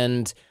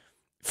 And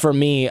for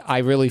me, I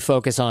really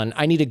focus on,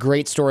 I need a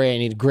great story. I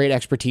need great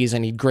expertise. I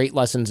need great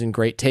lessons and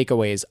great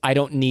takeaways. I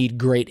don't need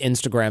great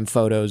Instagram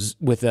photos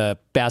with a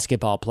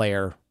basketball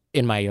player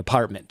in my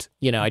apartment.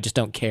 I just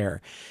don't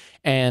care.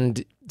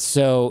 And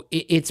so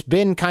that's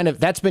been kind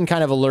of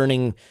a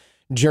learning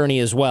journey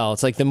as well.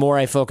 It's like the more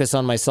I focus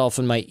on myself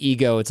and my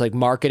ego, it's like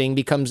marketing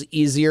becomes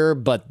easier,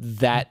 but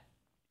that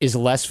is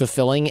less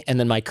fulfilling. And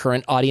then my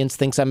current audience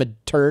thinks I'm a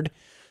turd.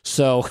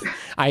 So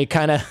I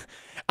kind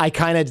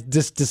of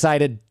just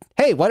decided,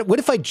 hey, what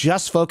if I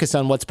just focus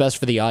on what's best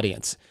for the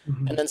audience?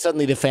 Mm-hmm. And then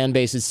suddenly the fan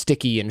base is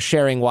sticky and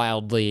sharing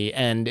wildly.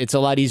 And it's a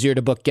lot easier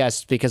to book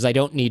guests because I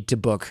don't need to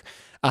book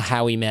a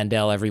Howie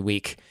Mandel every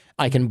week.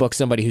 I can book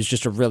somebody who's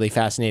just a really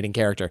fascinating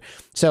character.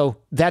 So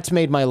that's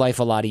made my life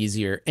a lot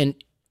easier. And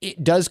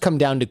it does come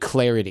down to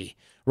clarity,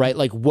 right?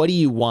 Like, what do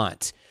you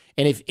want?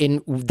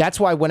 And that's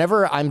why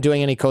whenever I'm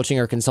doing any coaching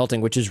or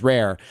consulting, which is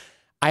rare,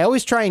 I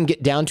always try and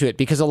get down to it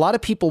because a lot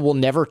of people will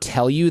never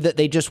tell you that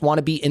they just want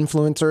to be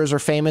influencers or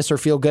famous or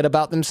feel good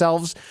about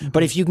themselves. Mm-hmm.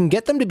 But if you can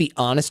get them to be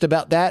honest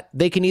about that,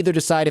 they can either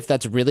decide if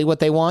that's really what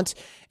they want.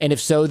 And if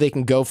so, they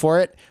can go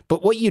for it.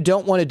 But what you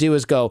don't want to do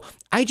is go,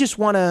 I just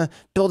want to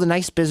build a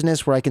nice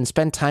business where I can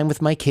spend time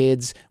with my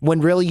kids,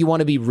 when really you want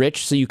to be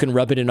rich so you can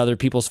rub it in other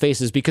people's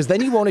faces, because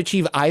then you won't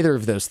achieve either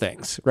of those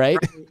things, right?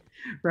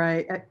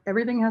 Right.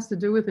 Everything has to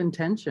do with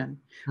intention,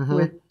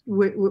 mm-hmm.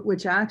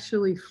 which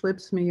actually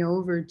flips me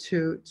over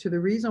to the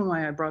reason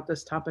why I brought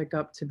this topic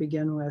up to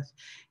begin with.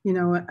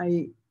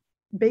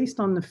 Based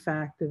on the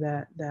fact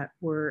that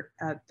we're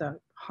at the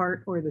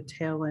heart or the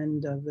tail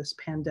end of this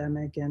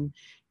pandemic, and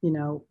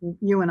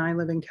you and I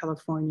live in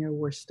California,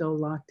 we're still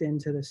locked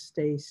into the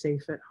stay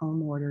safe at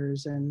home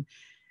orders, and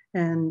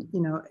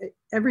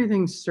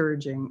everything's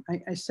surging.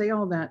 I say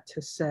all that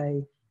to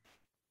say,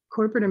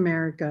 corporate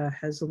America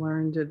has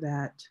learned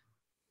that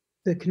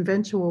the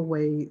conventional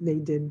way they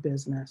did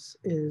business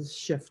is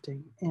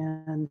shifting.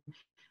 And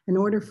in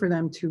order for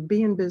them to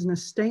be in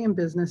business, stay in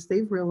business,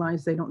 they've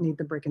realized they don't need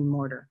the brick and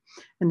mortar.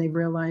 And they've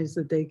realized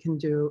that they can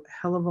do a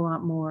hell of a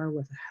lot more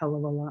with a hell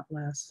of a lot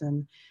less.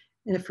 And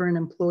if for an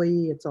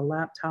employee, it's a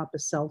laptop, a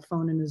cell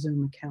phone, and a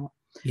Zoom account.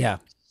 Yeah.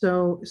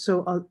 So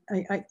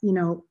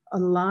a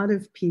lot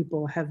of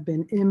people have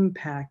been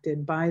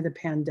impacted by the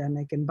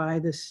pandemic and by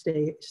the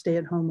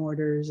stay-at-home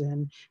orders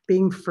and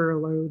being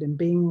furloughed and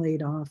being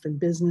laid off and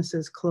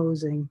businesses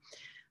closing.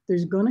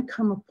 There's going to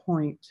come a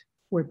point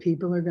where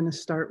people are going to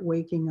start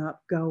waking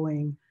up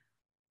going,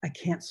 I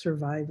can't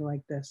survive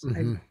like this.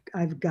 Mm-hmm.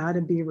 I've got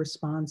to be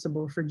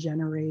responsible for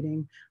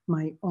generating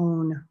my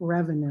own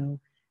revenue.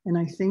 And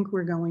I think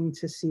we're going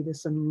to see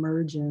this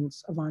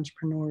emergence of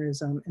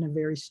entrepreneurism in a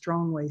very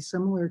strong way,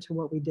 similar to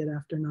what we did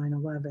after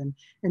 9/11,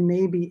 and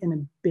maybe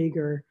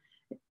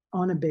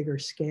on a bigger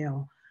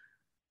scale.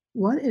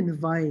 What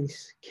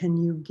advice can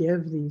you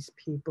give these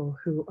people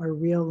who are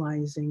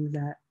realizing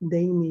that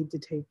they need to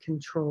take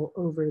control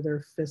over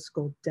their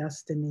fiscal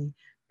destiny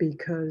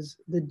because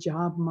the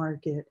job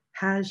market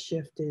has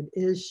shifted,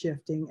 is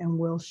shifting, and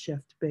will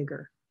shift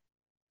bigger?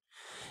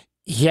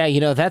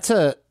 Yeah,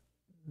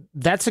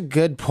 that's a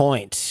good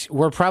point.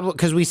 We're probably,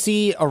 because we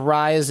see a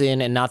rise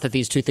in, and not that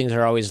these two things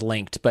are always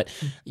linked, but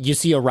you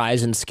see a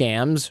rise in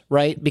scams,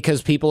 right?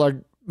 Because people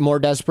are more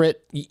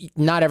desperate.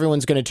 Not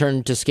everyone's going to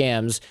turn to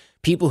scams.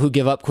 People who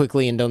give up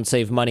quickly and don't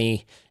save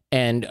money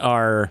and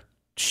are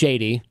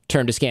shady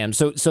turn to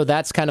scams. So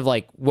that's kind of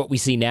like what we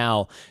see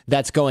now.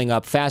 That's going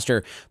up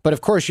faster. But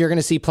of course, you're going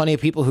to see plenty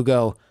of people who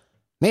go,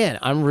 man,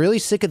 I'm really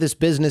sick of this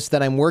business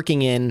that I'm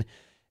working in.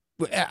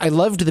 I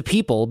loved the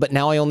people, but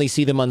now I only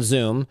see them on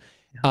Zoom.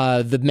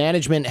 The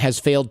management has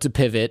failed to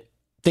pivot.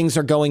 Things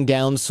are going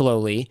down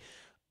slowly,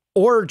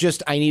 or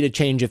just I need a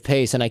change of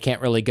pace and I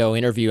can't really go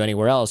interview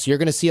anywhere else. You're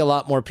going to see a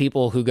lot more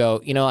people who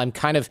go, I'm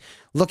kind of,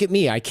 look at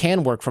me. I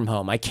can work from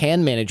home. I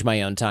can manage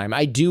my own time.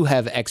 I do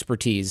have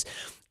expertise.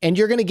 And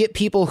you're going to get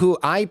people who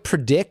I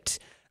predict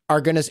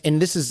are going to,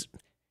 and this is,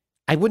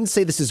 I wouldn't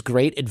say this is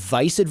great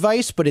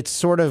advice, but it's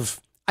sort of,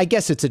 I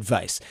guess it's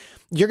advice.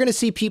 You're going to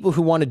see people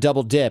who want to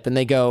double dip and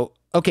they go,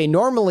 okay,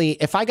 normally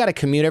if I got to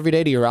commute every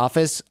day to your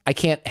office, I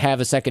can't have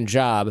a second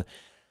job.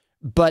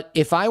 But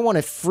if I want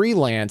to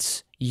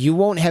freelance, you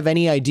won't have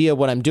any idea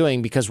what I'm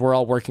doing because we're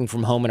all working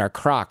from home in our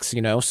Crocs,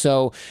 you know?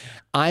 So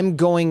I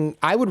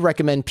would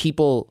recommend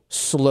people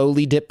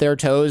slowly dip their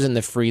toes in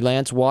the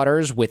freelance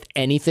waters with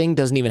anything.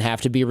 Doesn't even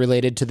have to be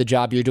related to the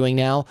job you're doing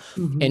now.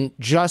 And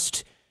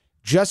just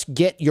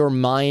get your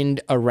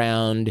mind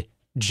around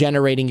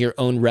generating your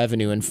own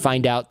revenue and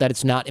find out that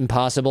it's not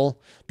impossible.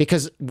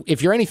 Because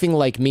if you're anything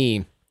like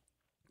me,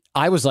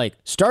 I was like,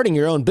 starting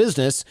your own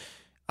business,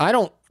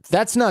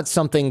 that's not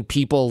something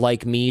people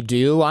like me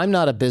do. I'm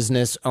not a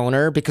business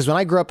owner, because when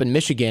I grew up in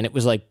Michigan, it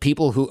was like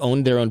people who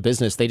owned their own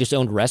business, they just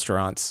owned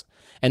restaurants.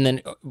 And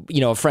then,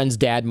 you know, a friend's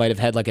dad might have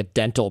had like a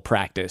dental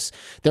practice.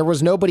 There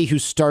was nobody who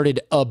started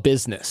a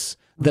business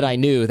that I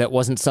knew that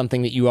wasn't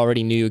something that you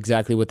already knew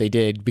exactly what they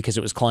did because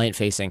it was client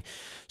facing.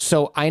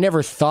 So I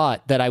never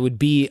thought that I would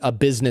be a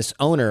business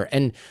owner.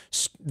 And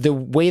the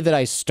way that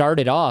I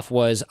started off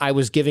was I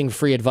was giving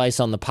free advice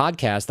on the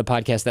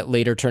podcast that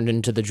later turned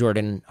into the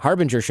Jordan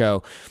Harbinger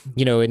show,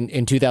 you know,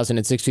 in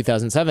 2006,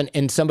 2007.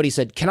 And somebody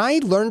said, "Can I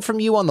learn from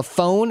you on the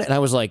phone?" And I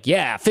was like,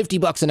 "Yeah,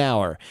 $50 an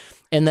hour."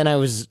 And then I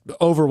was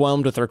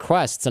overwhelmed with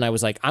requests and I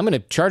was like, I'm going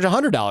to charge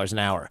 $100 an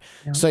hour.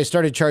 Yeah. So I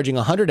started charging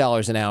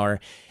 $100 an hour.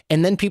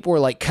 And then people were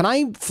like, "Can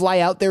I fly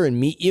out there and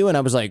meet you?" And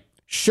I was like,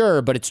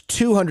 "Sure, but it's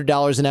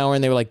 $200 an hour."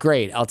 And they were like,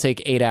 "Great, I'll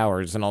take 8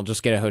 hours and I'll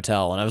just get a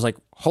hotel." And I was like,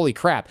 holy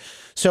crap.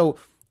 So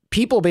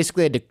people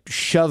basically had to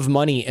shove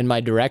money in my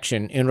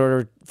direction in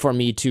order for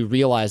me to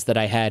realize that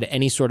I had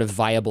any sort of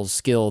viable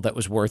skill that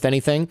was worth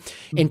anything.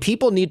 And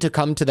people need to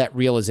come to that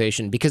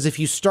realization, because if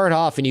you start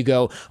off and you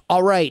go,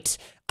 "All right,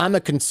 I'm a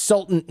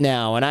consultant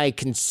now and I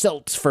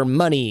consult for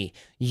money,"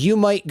 you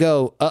might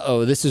go,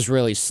 "Uh-oh, this is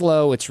really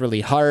slow. It's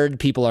really hard.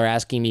 People are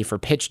asking me for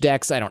pitch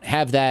decks. I don't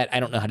have that. I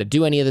don't know how to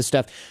do any of this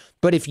stuff."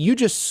 But if you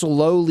just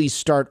slowly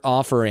start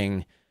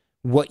offering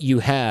what you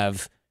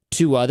have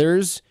to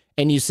others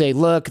and you say,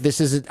 "Look,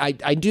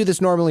 I do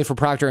this normally for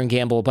Procter and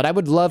Gamble, but I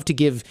would love to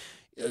give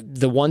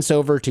the once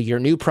over to your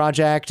new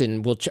project,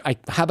 and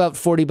how about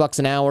 $40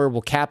 an hour?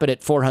 We'll cap it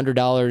at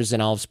 $400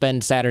 and I'll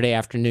spend Saturday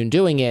afternoon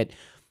doing it.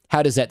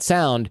 How does that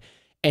sound?"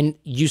 And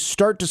you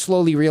start to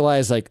slowly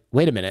realize, like,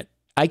 wait a minute,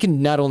 I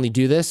can not only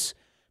do this,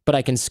 but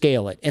I can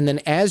scale it. And then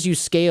as you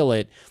scale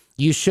it,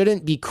 you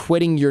shouldn't be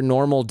quitting your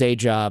normal day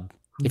job,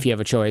 if you have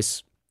a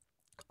choice,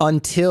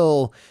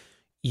 until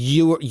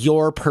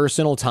your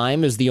personal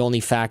time is the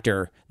only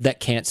factor that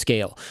can't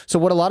scale. So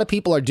what a lot of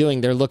people are doing,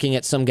 they're looking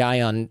at some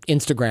guy on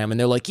Instagram and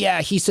they're like,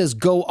 "Yeah, he says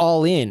go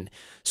all in."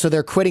 So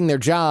they're quitting their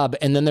job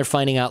and then they're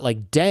finding out,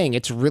 like, dang,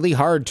 it's really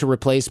hard to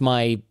replace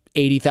my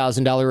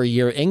 $80,000 a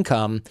year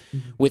income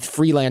with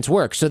freelance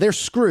work. So they're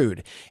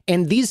screwed.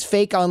 And these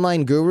fake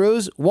online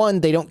gurus,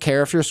 one, they don't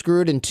care if you're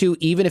screwed. And two,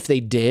 even if they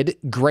did,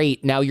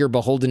 great. Now you're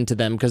beholden to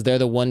them because they're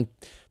the one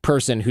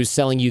person who's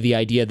selling you the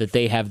idea that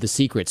they have the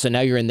secret. So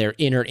now you're in their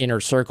inner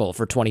circle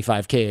for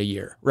 $25K a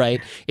year,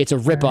 right? It's a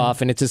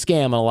ripoff and it's a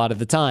scam a lot of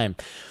the time.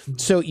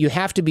 So you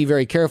have to be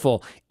very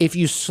careful. If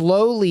you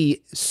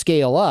slowly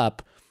scale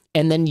up,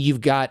 and then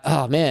you've got,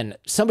 oh man,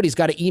 somebody's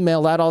got to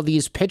email out all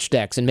these pitch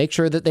decks and make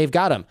sure that they've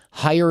got them.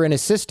 Hire an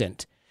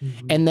assistant.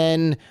 And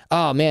then,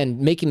 oh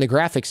man, making the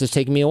graphics is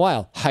taking me a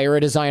while. Hire a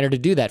designer to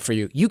do that for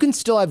you. You can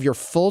still have your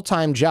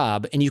full-time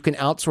job and you can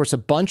outsource a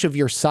bunch of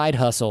your side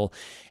hustle.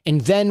 And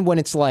then when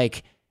it's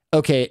like,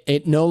 okay,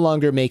 it no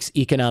longer makes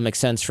economic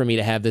sense for me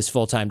to have this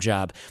full-time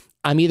job,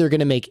 I'm either going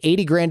to make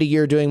 80 grand a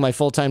year doing my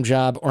full-time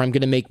job, or I'm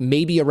going to make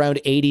maybe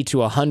around 80 to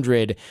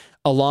 100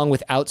 along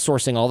with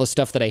outsourcing all the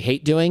stuff that I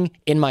hate doing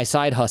in my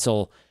side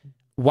hustle.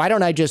 Why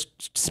don't I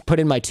just put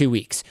in my 2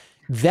 weeks?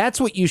 That's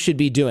what you should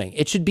be doing.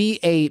 It should be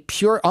a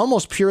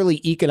almost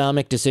purely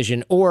economic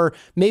decision, or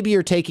maybe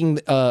you're taking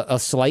a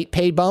slight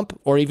pay bump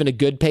or even a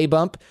good pay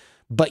bump,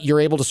 but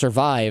you're able to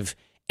survive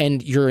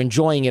and you're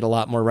enjoying it a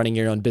lot more running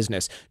your own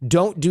business.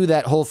 Don't do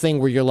that whole thing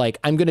where you're like,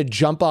 "I'm going to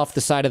jump off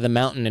the side of the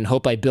mountain and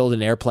hope I build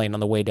an airplane on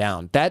the way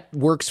down." That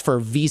works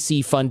for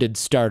VC-funded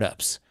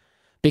startups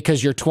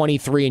because you're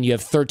 23 and you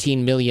have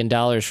 $13 million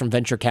from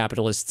venture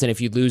capitalists. And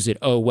if you lose it,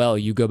 oh, well,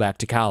 you go back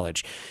to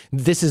college.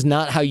 This is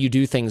not how you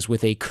do things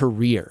with a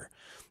career.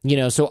 You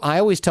know, so I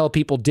always tell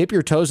people, dip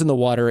your toes in the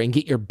water and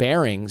get your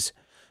bearings,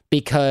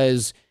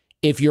 because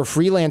if your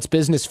freelance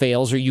business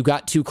fails or you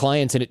got 2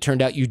 clients and it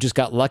turned out you just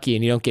got lucky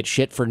and you don't get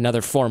shit for another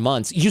 4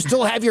 months, you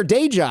still have your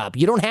day job.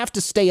 You don't have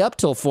to stay up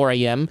till 4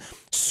 a.m.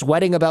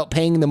 sweating about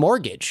paying the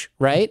mortgage,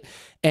 right?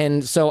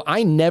 And so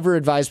I never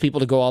advise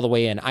people to go all the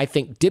way in. I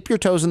think dip your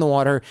toes in the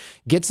water,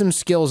 get some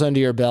skills under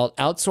your belt,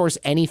 outsource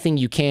anything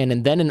you can,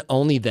 and then and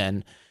only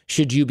then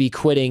should you be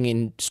quitting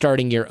and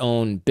starting your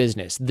own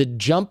business. The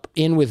jump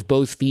in with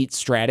both feet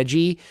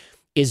strategy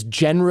is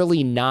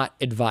generally not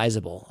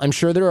advisable. I'm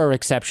sure there are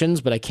exceptions,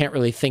 but I can't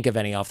really think of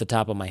any off the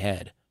top of my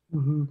head.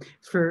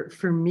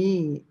 For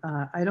me,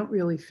 I don't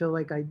really feel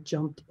like I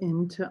jumped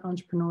into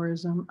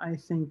entrepreneurism. I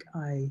think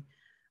I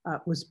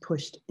was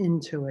pushed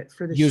into it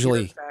for the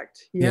sheer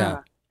fact. Yeah.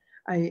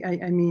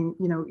 I mean,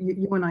 you know,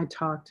 you and I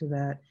talked to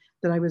that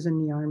I was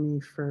in the Army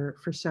for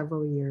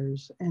several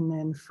years. And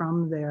then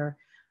from there,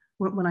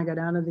 when I got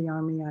out of the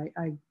Army,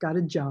 I got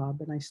a job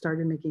and I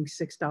started making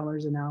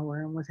 $6 an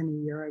hour. And within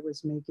a year, I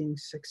was making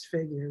six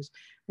figures.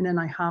 And then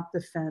I hopped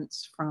the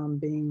fence from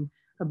being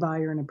a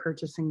buyer and a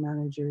purchasing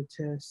manager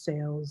to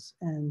sales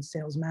and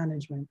sales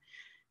management.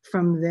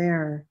 From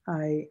there,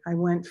 I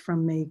went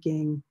from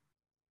making,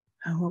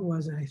 what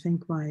was it? I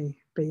think my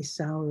base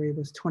salary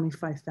was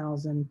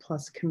 25,000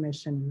 plus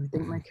commission. And I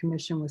think my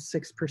commission was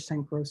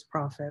 6% gross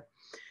profit.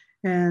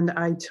 And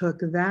I took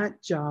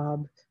that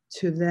job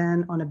to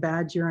then, on a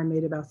bad year, I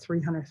made about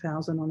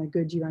 300,000. On a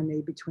good year, I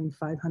made between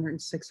 500 and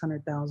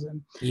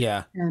 600,000.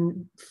 Yeah.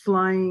 And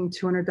flying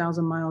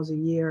 200,000 miles a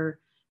year,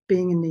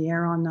 being in the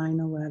air on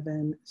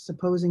 9/11,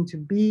 supposing to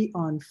be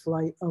on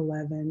flight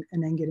 11,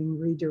 and then getting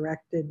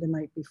redirected the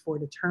night before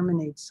to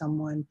terminate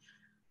someone.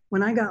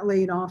 When I got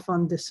laid off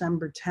on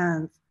December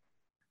 10th,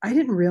 I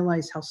didn't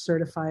realize how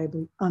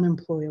certifiably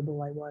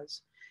unemployable I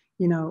was.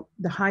 You know,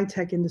 the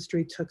high-tech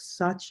industry took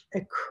such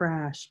a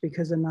crash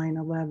because of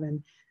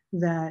 9/11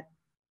 that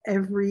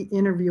every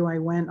interview I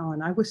went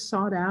on, I was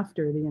sought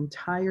after the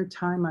entire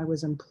time I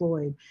was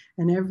employed.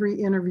 And every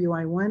interview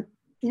I went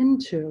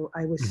into,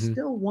 I was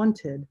still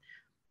wanted,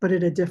 but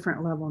at a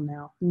different level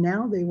now.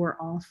 Now they were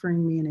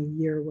offering me in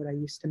a year what I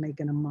used to make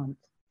in a month.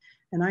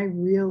 And I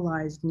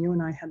realized, and you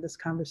and I had this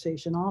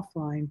conversation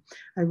offline,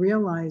 I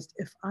realized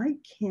if I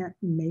can't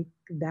make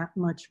that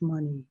much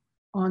money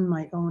on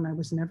my own, I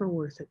was never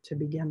worth it to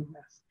begin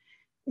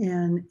with.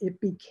 And it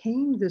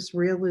became this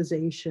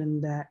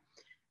realization that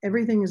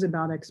everything is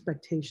about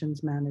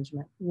expectations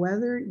management.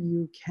 Whether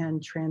you can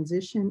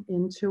transition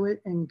into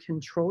it and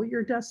control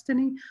your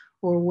destiny,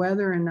 or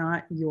whether or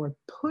not you're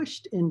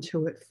pushed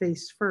into it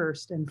face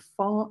first and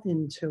fall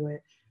into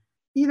it,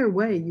 either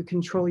way, you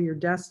control your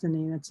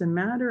destiny. And it's a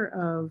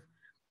matter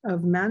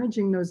of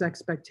managing those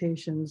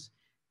expectations.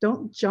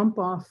 Don't jump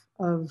off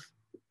of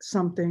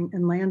something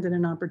and land in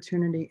an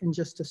opportunity and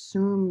just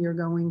assume you're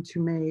going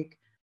to make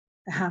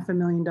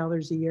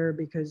 $500,000 a year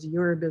because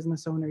you're a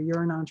business owner,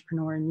 you're an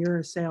entrepreneur, and you're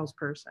a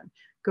salesperson.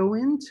 Go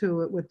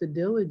into it with the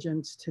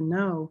diligence to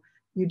know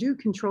you do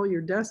control your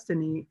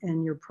destiny,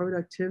 and your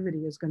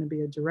productivity is going to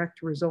be a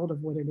direct result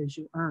of what it is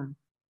you earn.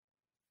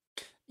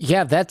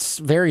 Yeah, that's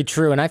very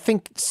true. And I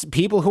think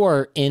people who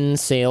are in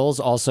sales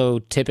also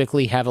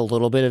typically have a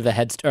little bit of a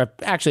head start,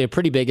 actually a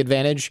pretty big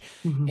advantage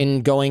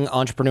in going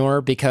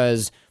entrepreneur,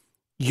 because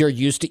you're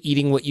used to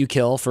eating what you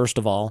kill, first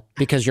of all,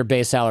 because your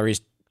base salary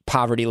is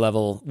poverty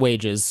level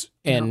wages,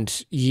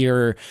 and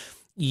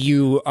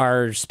you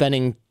are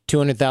spending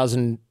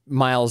 200,000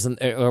 miles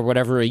or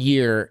whatever a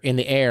year in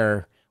the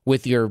air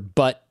with your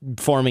butt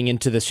forming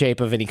into the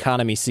shape of an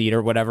economy seat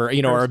or whatever,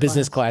 you know, or a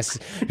business class.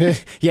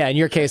 Yeah, in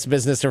your case,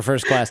 business or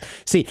first class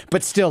seat.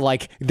 But still,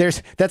 like,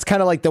 that's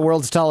kind of like the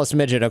world's tallest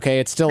midget, okay?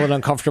 It's still an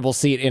uncomfortable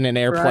seat in an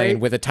airplane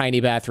with a tiny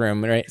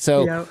bathroom, right?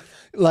 So,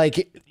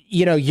 like,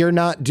 you know, you're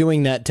not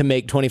doing that to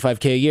make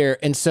 $25K a year.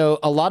 And so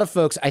a lot of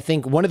folks, I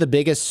think one of the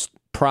biggest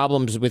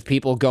problems with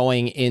people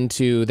going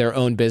into their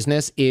own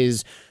business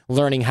is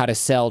learning how to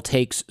sell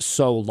takes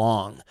so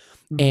long.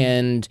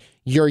 And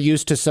you're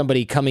used to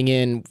somebody coming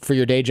in for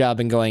your day job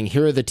and going,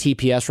 here are the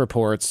TPS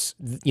reports,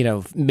 you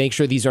know, make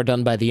sure these are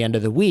done by the end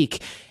of the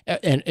week,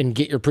 and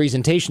get your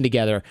presentation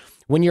together.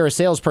 When you're a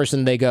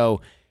salesperson, they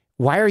go,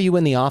 why are you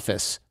in the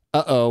office?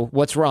 Uh-oh,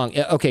 what's wrong?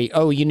 Okay.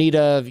 Oh, you need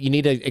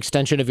an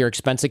extension of your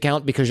expense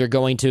account because you're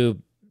going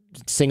to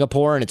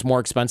Singapore and it's more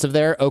expensive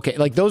there. Okay.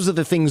 Like, those are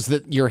the things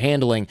that you're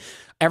handling.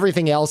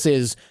 Everything else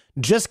is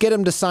just get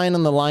them to sign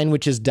on the line,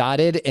 which is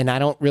dotted. And I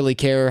don't really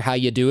care how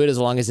you do it as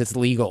long as it's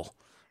legal.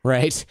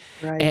 Right.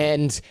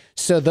 And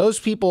so those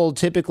people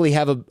typically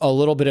have a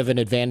little bit of an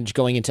advantage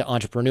going into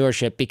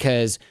entrepreneurship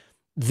because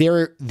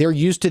they're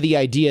used to the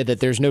idea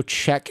that there's no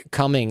check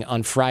coming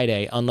on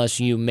Friday unless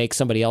you make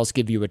somebody else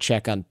give you a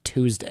check on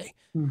Tuesday.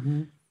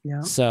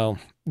 Yeah. So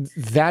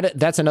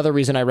that's another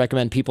reason I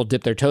recommend people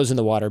dip their toes in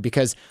the water,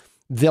 because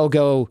they'll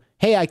go,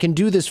 hey, I can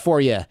do this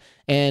for you.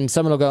 And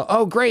someone will go,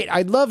 oh, great,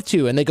 I'd love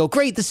to. And they go,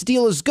 great, this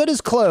deal is good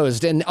as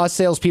closed. And us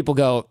salespeople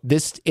go,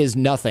 this is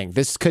nothing.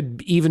 This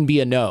could even be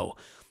a no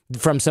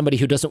from somebody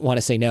who doesn't want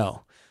to say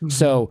no.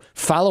 So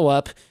follow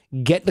up,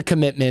 get the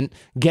commitment,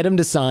 get them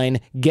to sign,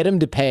 get them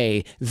to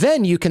pay.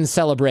 Then you can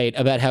celebrate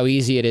about how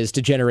easy it is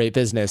to generate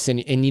business.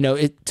 And you know,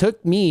 it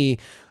took me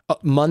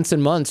months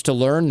and months to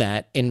learn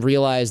that and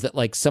realize that,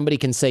 like, somebody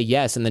can say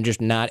yes and then just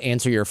not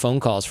answer your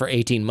phone calls for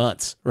 18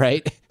 months.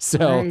 Right.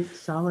 So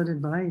solid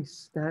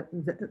advice.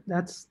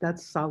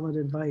 That's solid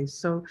advice.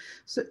 So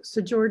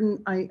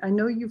Jordan, I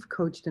know you've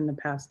coached in the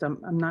past.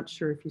 I'm not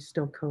sure if you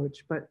still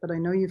coach, but I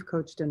know you've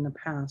coached in the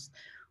past.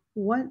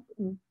 What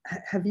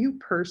have you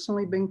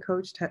personally been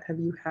coached? Have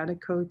you had a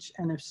coach?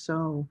 And if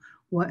so,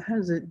 what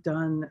has it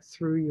done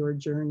through your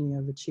journey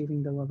of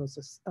achieving the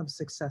levels of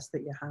success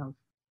that you have?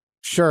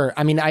 Sure.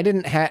 I mean,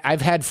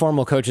 I've had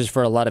formal coaches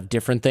for a lot of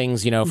different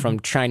things, from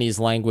Chinese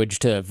language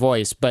to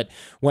voice. But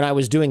when I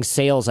was doing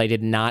sales, I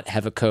did not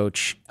have a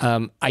coach.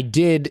 I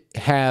did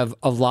have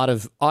a lot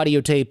of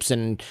audio tapes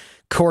and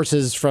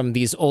courses from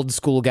these old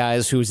school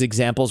guys whose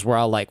examples were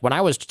all like, when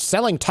I was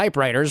selling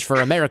typewriters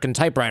for American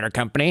Typewriter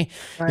Company,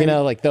 Right.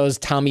 Like those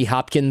Tommy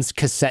Hopkins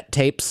cassette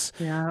tapes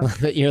Yeah.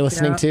 that you're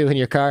listening to in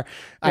your car.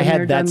 I Been there,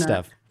 had done that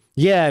that. stuff.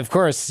 Yeah, of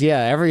course. Yeah,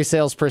 every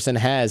salesperson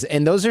has.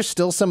 And those are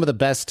still some of the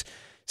best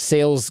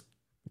sales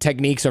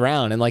techniques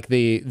around, and like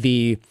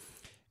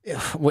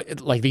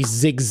like these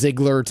Zig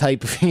Ziglar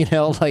type,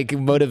 like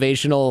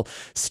motivational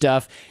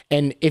stuff.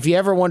 And if you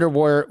ever wonder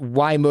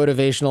why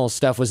motivational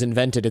stuff was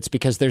invented, it's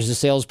because there's a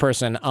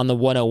salesperson on the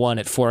 101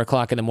 at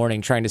 4:00 in the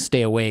morning trying to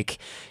stay awake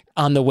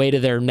on the way to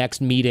their next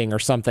meeting or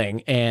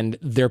something, and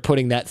they're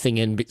putting that thing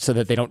in so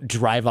that they don't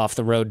drive off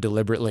the road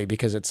deliberately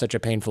because it's such a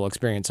painful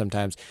experience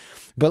sometimes.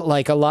 But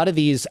like a lot of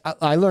these,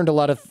 I learned a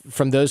lot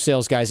from those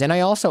sales guys, and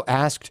I also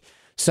asked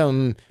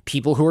some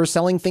people who are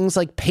selling things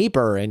like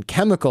paper and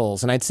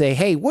chemicals. And I'd say,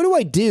 hey, what do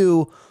I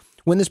do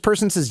when this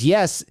person says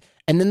yes,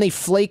 and then they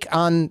flake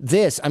on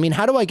this? I mean,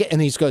 how do I get,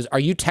 and he goes,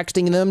 are you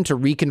texting them to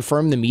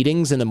reconfirm the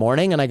meetings in the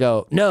morning? And I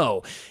go,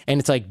 no. And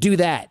it's like, do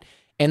that.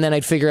 And then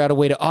I'd figure out a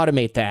way to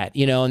automate that,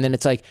 and then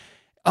it's like,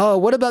 oh,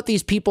 what about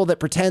these people that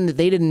pretend that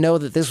they didn't know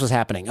that this was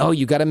happening? Oh,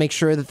 you got to make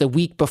sure that the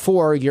week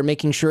before you're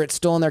making sure it's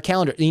still on their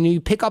calendar.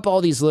 You pick up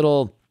all these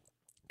little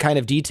kind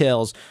of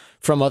details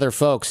from other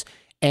folks.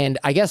 And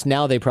I guess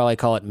now they probably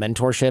call it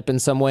mentorship in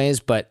some ways,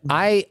 but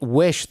I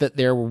wish that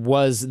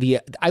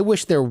I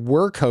wish there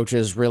were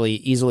coaches really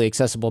easily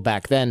accessible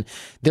back then.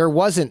 There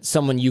wasn't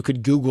someone you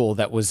could Google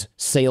that was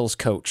sales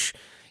coach.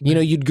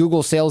 You'd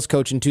Google sales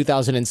coach in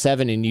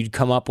 2007 and you'd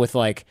come up with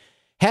like,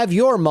 have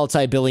your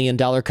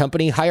multi-billion-dollar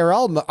company hire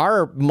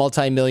our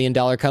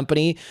multi-million-dollar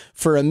company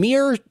for a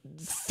mere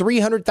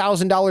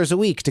 $300,000 a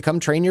week to come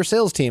train your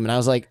sales team. And I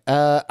was like,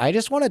 I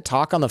just want to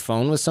talk on the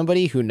phone with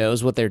somebody who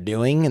knows what they're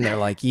doing. And they're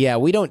like, yeah,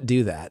 we don't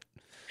do that.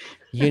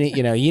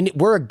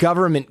 We're a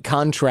government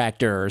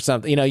contractor or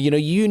something.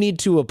 You need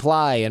to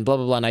apply and blah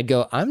blah blah. And I'd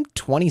go, I'm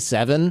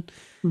 27.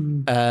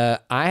 I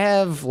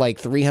have like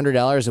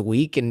 $300 a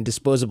week in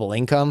disposable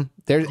income.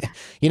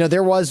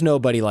 There was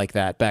nobody like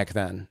that back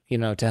then,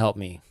 to help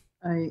me.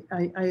 I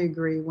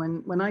agree.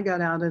 When I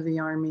got out of the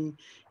Army,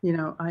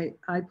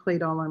 I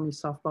played all Army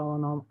softball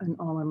and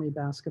all Army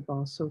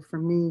basketball. So for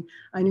me,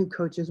 I knew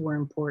coaches were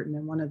important.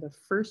 And one of the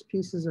first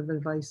pieces of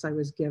advice I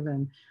was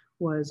given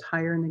was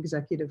hire an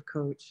executive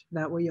coach.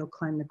 That way you'll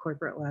climb the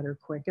corporate ladder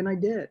quick. And I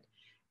did.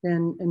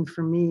 And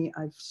for me,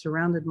 I've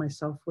surrounded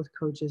myself with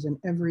coaches in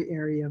every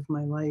area of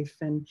my life,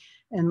 and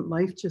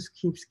life just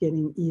keeps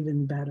getting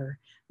even better.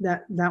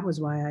 That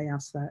was why I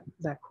asked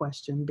that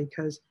question,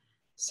 because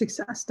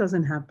success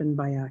doesn't happen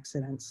by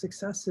accident.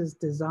 Success is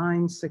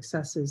designed,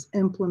 success is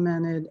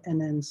implemented,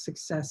 and then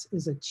success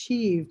is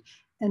achieved.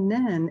 And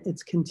then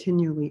it's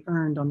continually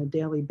earned on a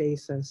daily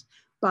basis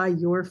by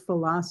your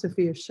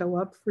philosophy of show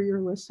up for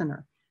your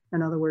listener.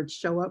 In other words,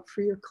 show up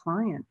for your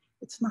client.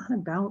 It's not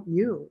about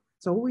you.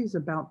 It's always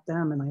about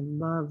them. And I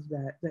love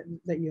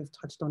that you have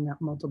touched on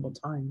that multiple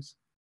times.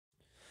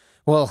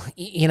 Well,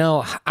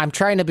 I'm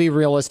trying to be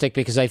realistic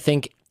because I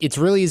think it's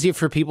really easy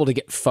for people to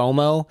get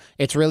FOMO.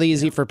 It's really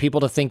easy for people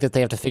to think that they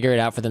have to figure it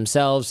out for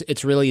themselves.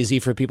 It's really easy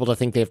for people to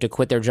think they have to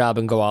quit their job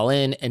and go all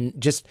in. And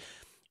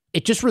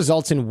it just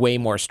results in way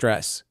more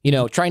stress.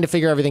 Trying to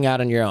figure everything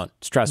out on your own,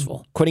 stressful.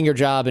 Mm-hmm. Quitting your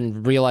job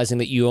and realizing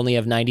that you only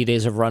have 90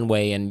 days of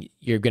runway and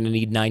you're going to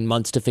need 9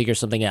 months to figure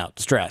something out,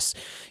 stress.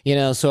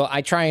 So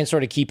I try and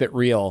sort of keep it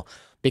real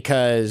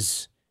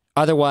because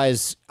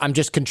otherwise I'm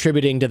just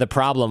contributing to the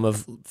problem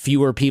of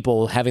fewer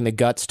people having the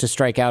guts to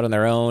strike out on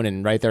their own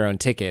and write their own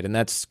ticket. And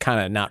that's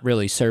kind of not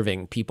really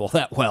serving people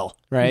that well,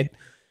 right?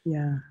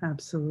 Yeah,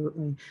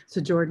 absolutely.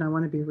 So Jordan, I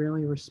want to be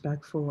really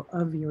respectful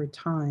of your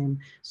time.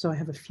 So I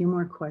have a few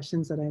more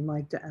questions that I'd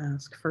like to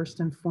ask. First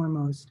and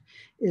foremost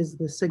is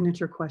the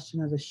signature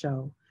question of the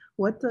show.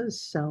 What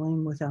does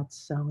selling without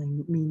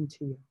selling mean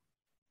to you?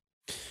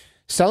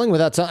 Selling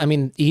without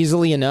selling,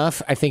 easily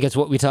enough. I think it's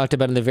what we talked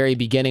about in the very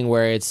beginning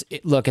where it's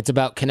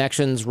about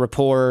connections,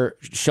 rapport,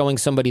 showing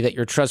somebody that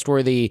you're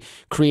trustworthy,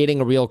 creating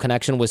a real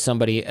connection with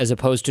somebody as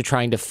opposed to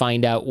trying to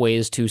find out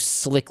ways to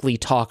slickly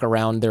talk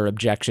around their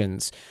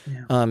objections.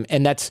 Yeah.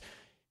 And that's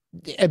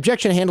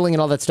objection handling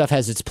and all that stuff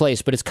has its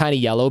place, but it's kind of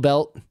yellow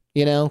belt,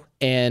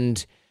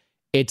 and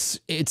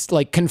it's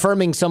like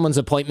confirming someone's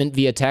appointment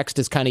via text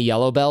is kind of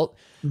yellow belt,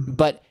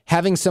 but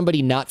having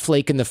somebody not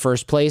flake in the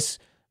first place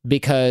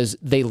because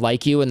they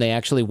like you and they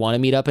actually want to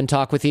meet up and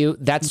talk with you,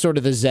 that's sort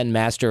of the Zen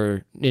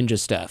Master Ninja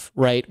stuff,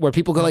 right? Where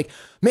people go like,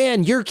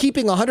 man, you're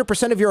keeping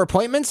 100% of your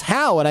appointments?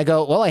 How? And I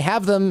go, well, I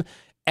have them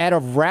at a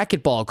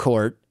racquetball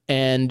court.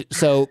 And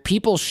so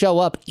people show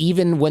up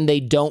even when they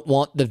don't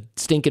want the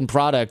stinking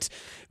product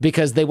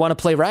because they want to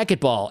play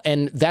racquetball.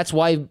 And that's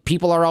why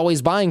people are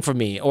always buying from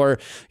me. Or,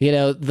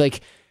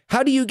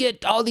 how do you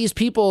get all these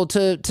people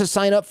to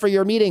sign up for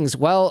your meetings?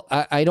 Well,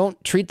 I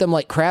don't treat them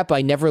like crap.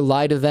 I never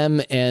lie to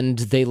them, and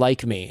they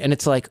like me. And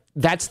it's like,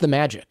 that's the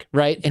magic,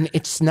 right? And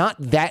it's not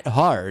that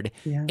hard.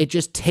 Yeah. It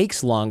just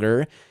takes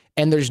longer.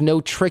 And there's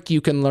no trick you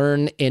can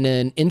learn in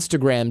an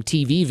Instagram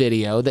TV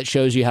video that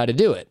shows you how to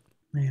do it.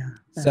 Yeah.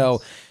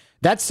 So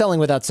that's selling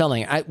without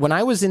selling. When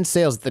I was in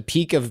sales at the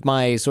peak of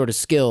my sort of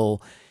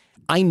skill,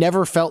 I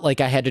never felt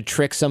like I had to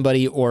trick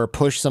somebody or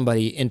push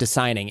somebody into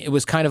signing. It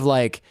was kind of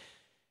like,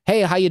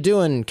 hey, how you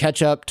doing?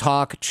 Catch up,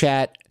 talk,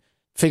 chat,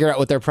 figure out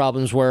what their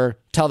problems were,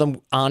 tell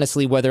them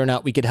honestly whether or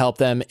not we could help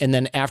them. And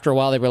then after a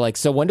while, they were like,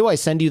 so when do I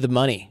send you the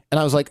money? And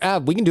I was like,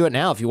 we can do it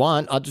now if you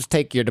want. I'll just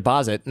take your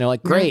deposit. And they're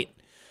like, great.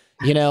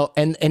 You know,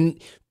 and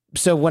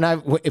so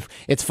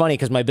it's funny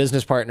because my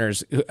business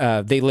partners,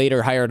 they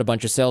later hired a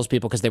bunch of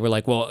salespeople because they were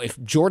like, well, if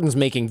Jordan's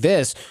making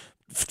this,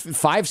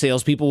 5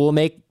 salespeople will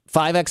make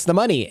 5x the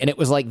money. And it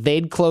was like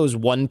they'd close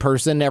one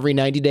person every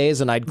 90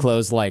 days and I'd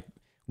close like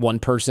one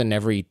person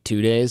every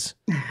 2 days.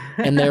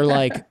 And they're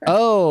like,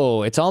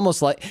 oh, it's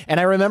almost like, and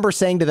I remember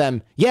saying to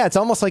them, yeah, it's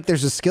almost like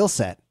there's a skill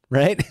set.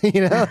 Right?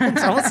 You know,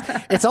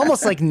 it's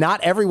almost like not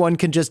everyone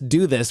can just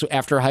do this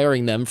after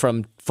hiring them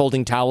from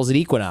folding towels at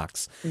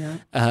Equinox.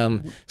 Yeah.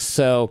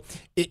 So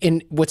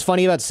what's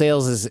funny about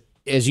sales is,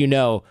 as you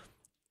know,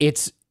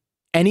 it's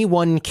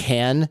anyone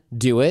can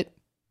do it,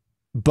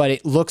 but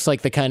it looks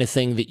like the kind of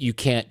thing that you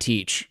can't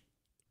teach,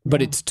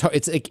 but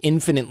it's like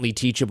infinitely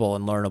teachable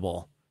and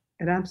learnable.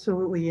 It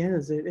absolutely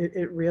is.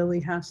 It really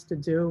has to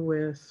do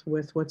with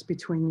what's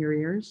between your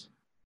ears.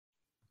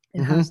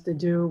 It has to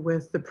do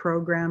with the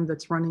program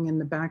that's running in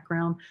the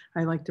background.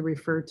 I like to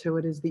refer to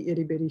it as the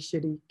itty bitty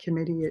shitty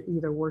committee. It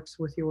either works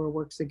with you or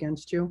works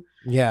against you.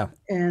 Yeah.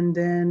 And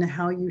then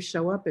how you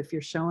show up. If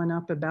you're showing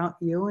up about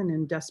you and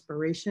in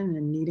desperation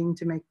and needing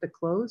to make the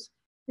close,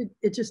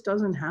 it just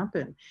doesn't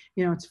happen.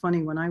 You know, it's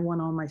funny, when I won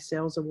all my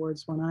sales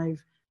awards, when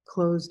I've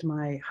closed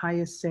my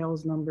highest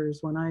sales numbers,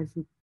 when I've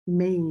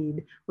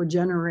made or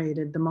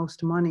generated the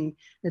most money,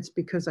 it's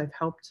because I've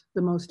helped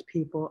the most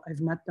people.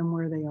 I've met them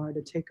where they are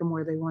to take them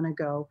where they want to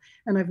go.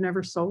 And I've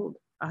never sold.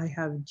 I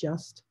have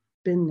just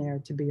been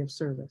there to be of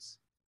service.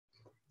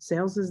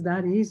 Sales is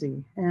that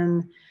easy.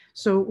 And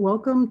so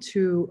welcome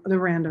to the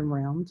random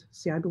round.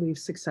 See, I believe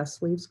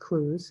success leaves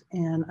clues.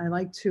 And I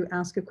like to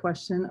ask a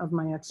question of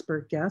my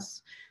expert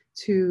guests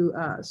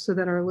so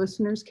that our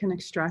listeners can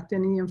extract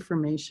any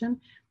information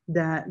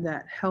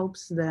that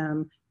helps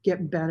them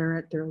get better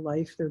at their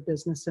life, their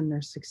business, and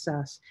their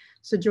success.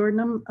 So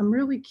Jordan, I'm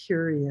really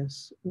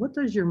curious, what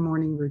does your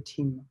morning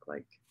routine look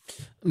like?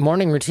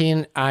 Morning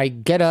routine, I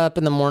get up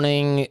in the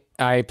morning,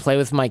 I play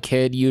with my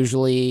kid,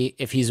 usually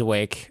if he's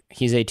awake.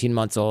 He's 18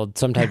 months old.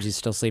 Sometimes he's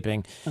still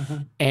sleeping.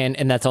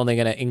 And that's only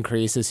going to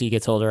increase as he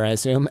gets older, I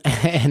assume.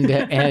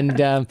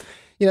 and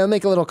you know,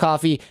 make a little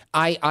coffee.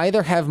 I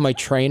either have my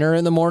trainer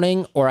in the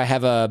morning or I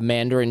have a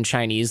Mandarin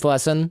Chinese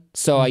lesson.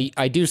 So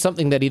I do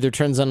something that either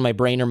turns on my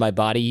brain or my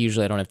body.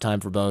 Usually I don't have time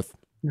for both.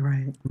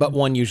 Right. But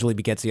one usually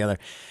begets the other.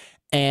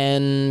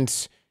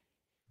 And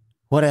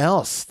what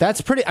else?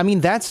 That's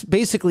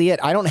basically it.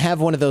 I don't have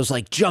one of those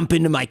like jump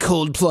into my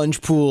cold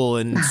plunge pool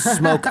and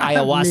smoke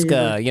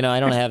ayahuasca. You know, I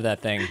don't have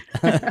that thing.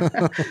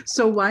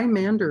 So why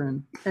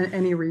Mandarin?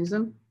 Any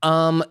reason?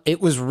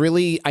 It was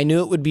I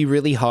knew it would be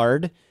really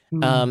hard.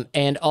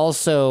 And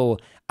also,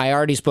 I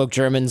already spoke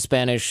German,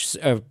 Spanish,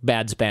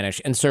 bad Spanish,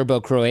 and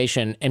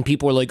Serbo-Croatian, and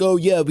people were like, oh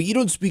yeah, but you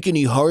don't speak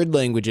any hard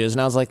languages.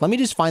 And I was like, let me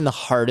just find the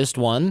hardest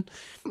one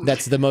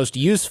that's the most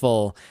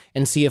useful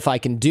and see if I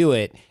can do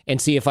it and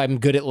see if I'm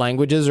good at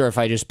languages or if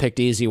I just picked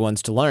easy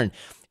ones to learn.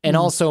 And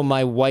also,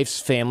 my wife's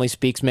family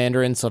speaks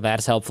Mandarin, so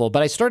that's helpful.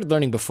 But I started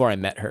learning before I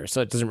met her,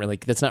 so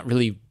that's not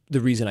really the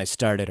reason I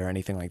started or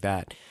anything like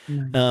that.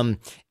 Nice.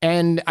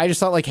 And I just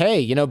thought like, hey,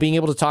 you know, being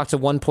able to talk to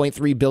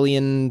 1.3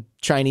 billion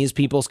Chinese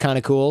people is kind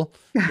of cool.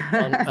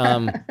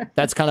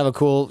 That's kind of a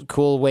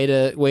cool way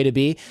to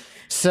be.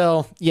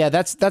 So yeah,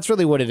 that's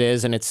really what it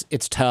is. And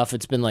it's tough.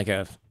 It's been like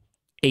a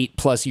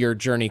 8+ year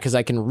journey because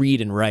I can read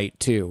and write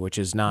too, which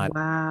is not,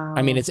 wow.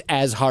 I mean, it's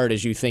as hard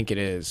as you think it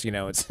is, you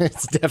know, it's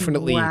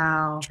definitely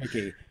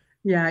tricky.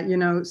 Yeah, you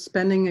know,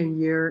 spending a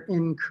year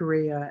in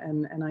Korea,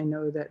 and I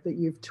know that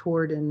you've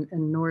toured in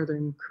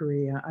northern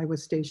Korea. I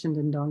was stationed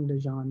in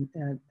Dongdaejeon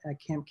at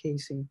Camp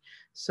Casey.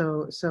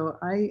 So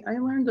I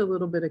learned a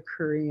little bit of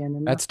Korean.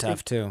 And that's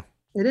tough too.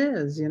 It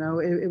is, you know,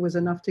 it was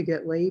enough to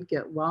get laid,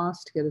 get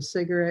lost, get a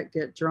cigarette,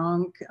 get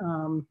drunk.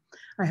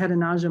 I had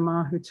an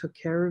ajumma who took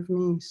care of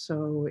me.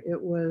 So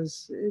it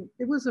was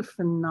a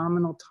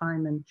phenomenal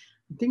time. And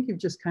I think you've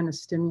just kind of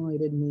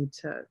stimulated me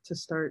to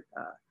start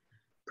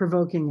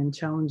provoking and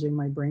challenging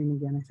my brain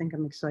again. I think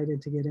I'm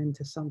excited to get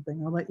into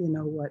something. I'll let you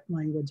know what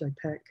language I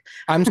pick.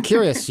 I'm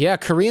curious. Yeah,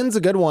 Korean's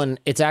a good one.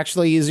 It's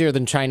actually easier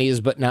than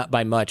Chinese, but not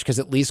by much, because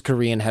at least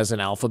Korean has an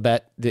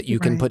alphabet that you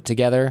can put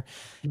together.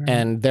 Right.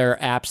 And there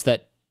are apps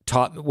that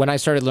taught, when I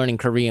started learning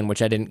Korean,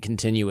 which I didn't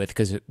continue with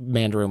because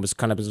Mandarin was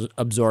kind of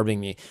absorbing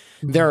me,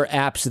 there are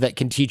apps that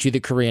can teach you the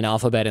Korean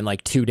alphabet in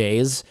like 2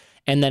 days.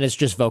 and then it's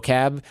just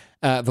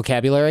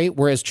vocabulary.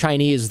 Whereas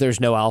Chinese, there's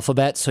no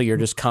alphabet, so you're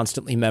just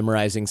constantly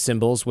memorizing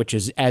symbols, which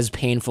is as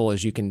painful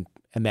as you can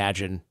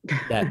imagine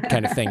that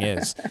kind of thing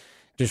is.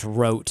 Just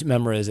rote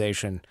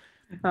memorization.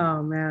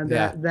 Oh man,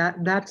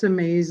 that's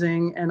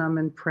amazing, and I'm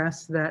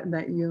impressed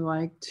that you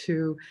like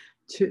to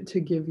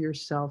give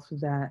yourself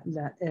that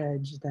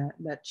edge,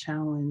 that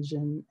challenge,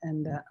 and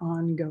that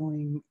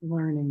ongoing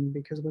learning,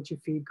 because what you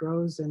feed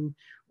grows and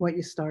what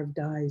you starve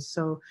dies.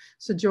 So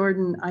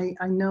Jordan, I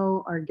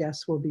know our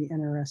guests will be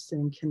interested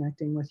in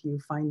connecting with you,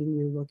 finding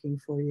you, looking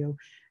for you.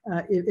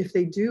 If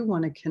they do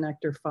want to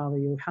connect or follow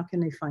you, how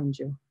can they find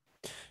you?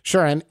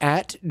 Sure. I'm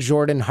at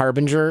Jordan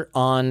Harbinger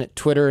on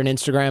Twitter and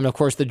Instagram. And of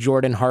course, the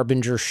Jordan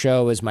Harbinger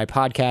Show is my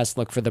podcast.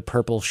 Look for the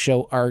purple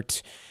show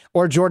art,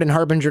 or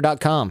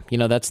jordanharbinger.com.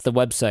 That's the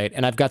website.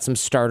 And I've got some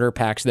starter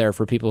packs there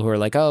for people who are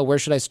like, oh, where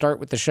should I start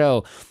with the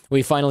show?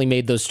 We finally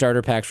made those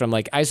starter packs where I'm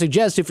like, I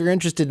suggest if you're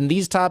interested in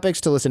these topics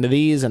to listen to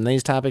these, and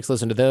these topics,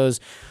 listen to those.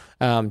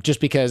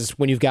 Just because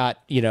when you've got,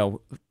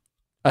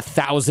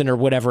 1,000 or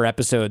whatever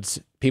episodes,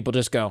 people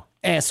just go,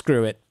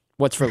 screw it.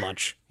 What's for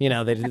lunch?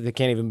 They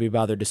can't even be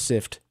bothered to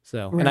sift.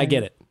 So, right. And I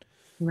get it.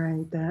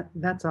 Right.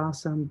 That's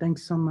awesome.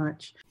 Thanks so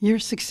much. Your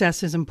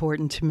success is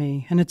important to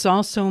me. And it's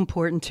also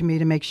important to me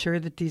to make sure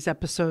that these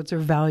episodes are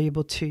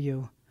valuable to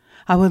you.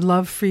 I would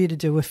love for you to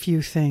do a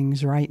few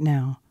things right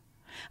now.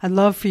 I'd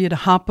love for you to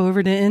hop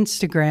over to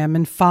Instagram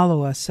and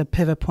follow us at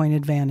Pivot Point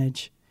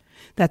Advantage.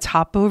 That's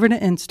hop over to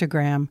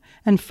Instagram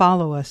and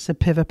follow us at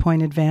Pivot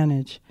Point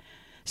Advantage.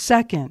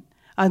 Second,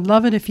 I'd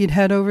love it if you'd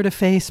head over to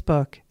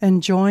Facebook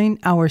and join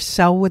our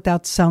Sell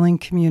Without Selling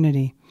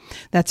community.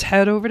 That's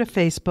head over to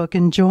Facebook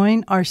and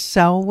join our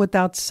Sell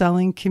Without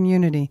Selling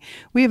community.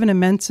 We have an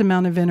immense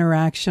amount of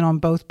interaction on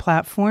both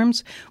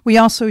platforms. We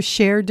also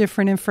share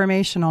different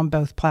information on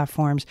both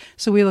platforms,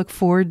 so we look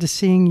forward to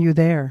seeing you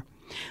there.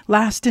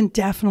 Last and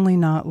definitely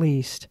not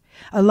least,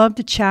 I love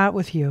to chat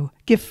with you,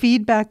 give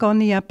feedback on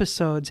the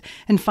episodes,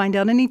 and find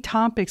out any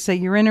topics that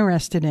you're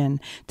interested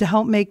in to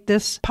help make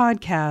this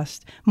podcast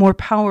more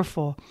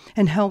powerful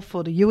and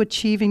helpful to you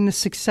achieving the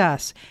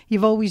success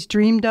you've always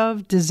dreamed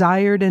of,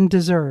 desired, and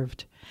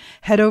deserved.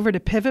 Head over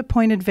to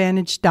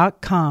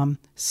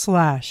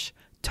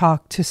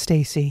pivotpointadvantage.com/talk to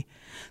Stacy.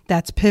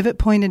 That's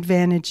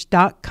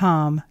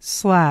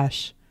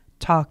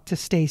pivotpointadvantage.com/talk to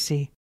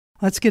Stacy.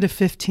 Let's get a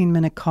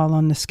 15-minute call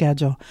on the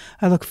schedule.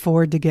 I look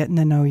forward to getting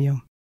to know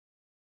you.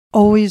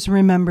 Always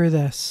remember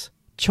this: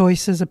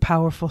 choice is a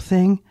powerful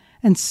thing,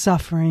 and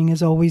suffering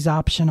is always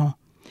optional.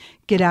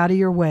 Get out of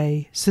your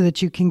way so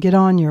that you can get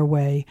on your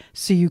way,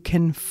 so you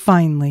can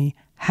finally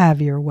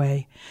have your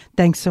way.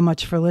 Thanks so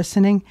much for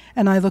listening,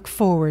 and I look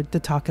forward to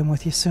talking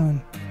with you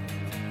soon.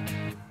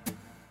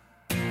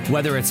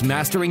 Whether it's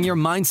mastering your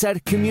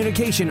mindset,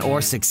 communication,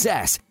 or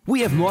success, we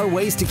have more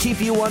ways to keep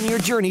you on your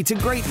journey to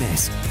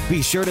greatness.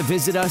 Be sure to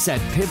visit us at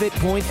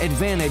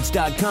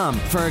pivotpointadvantage.com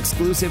for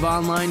exclusive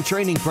online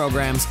training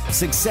programs,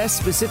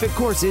 success-specific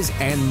courses,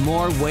 and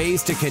more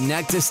ways to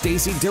connect to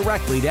Stacy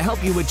directly to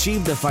help you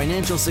achieve the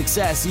financial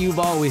success you've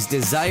always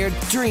desired,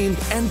 dreamed,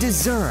 and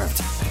deserved.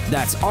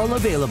 That's all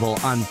available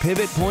on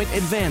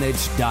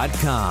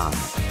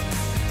pivotpointadvantage.com.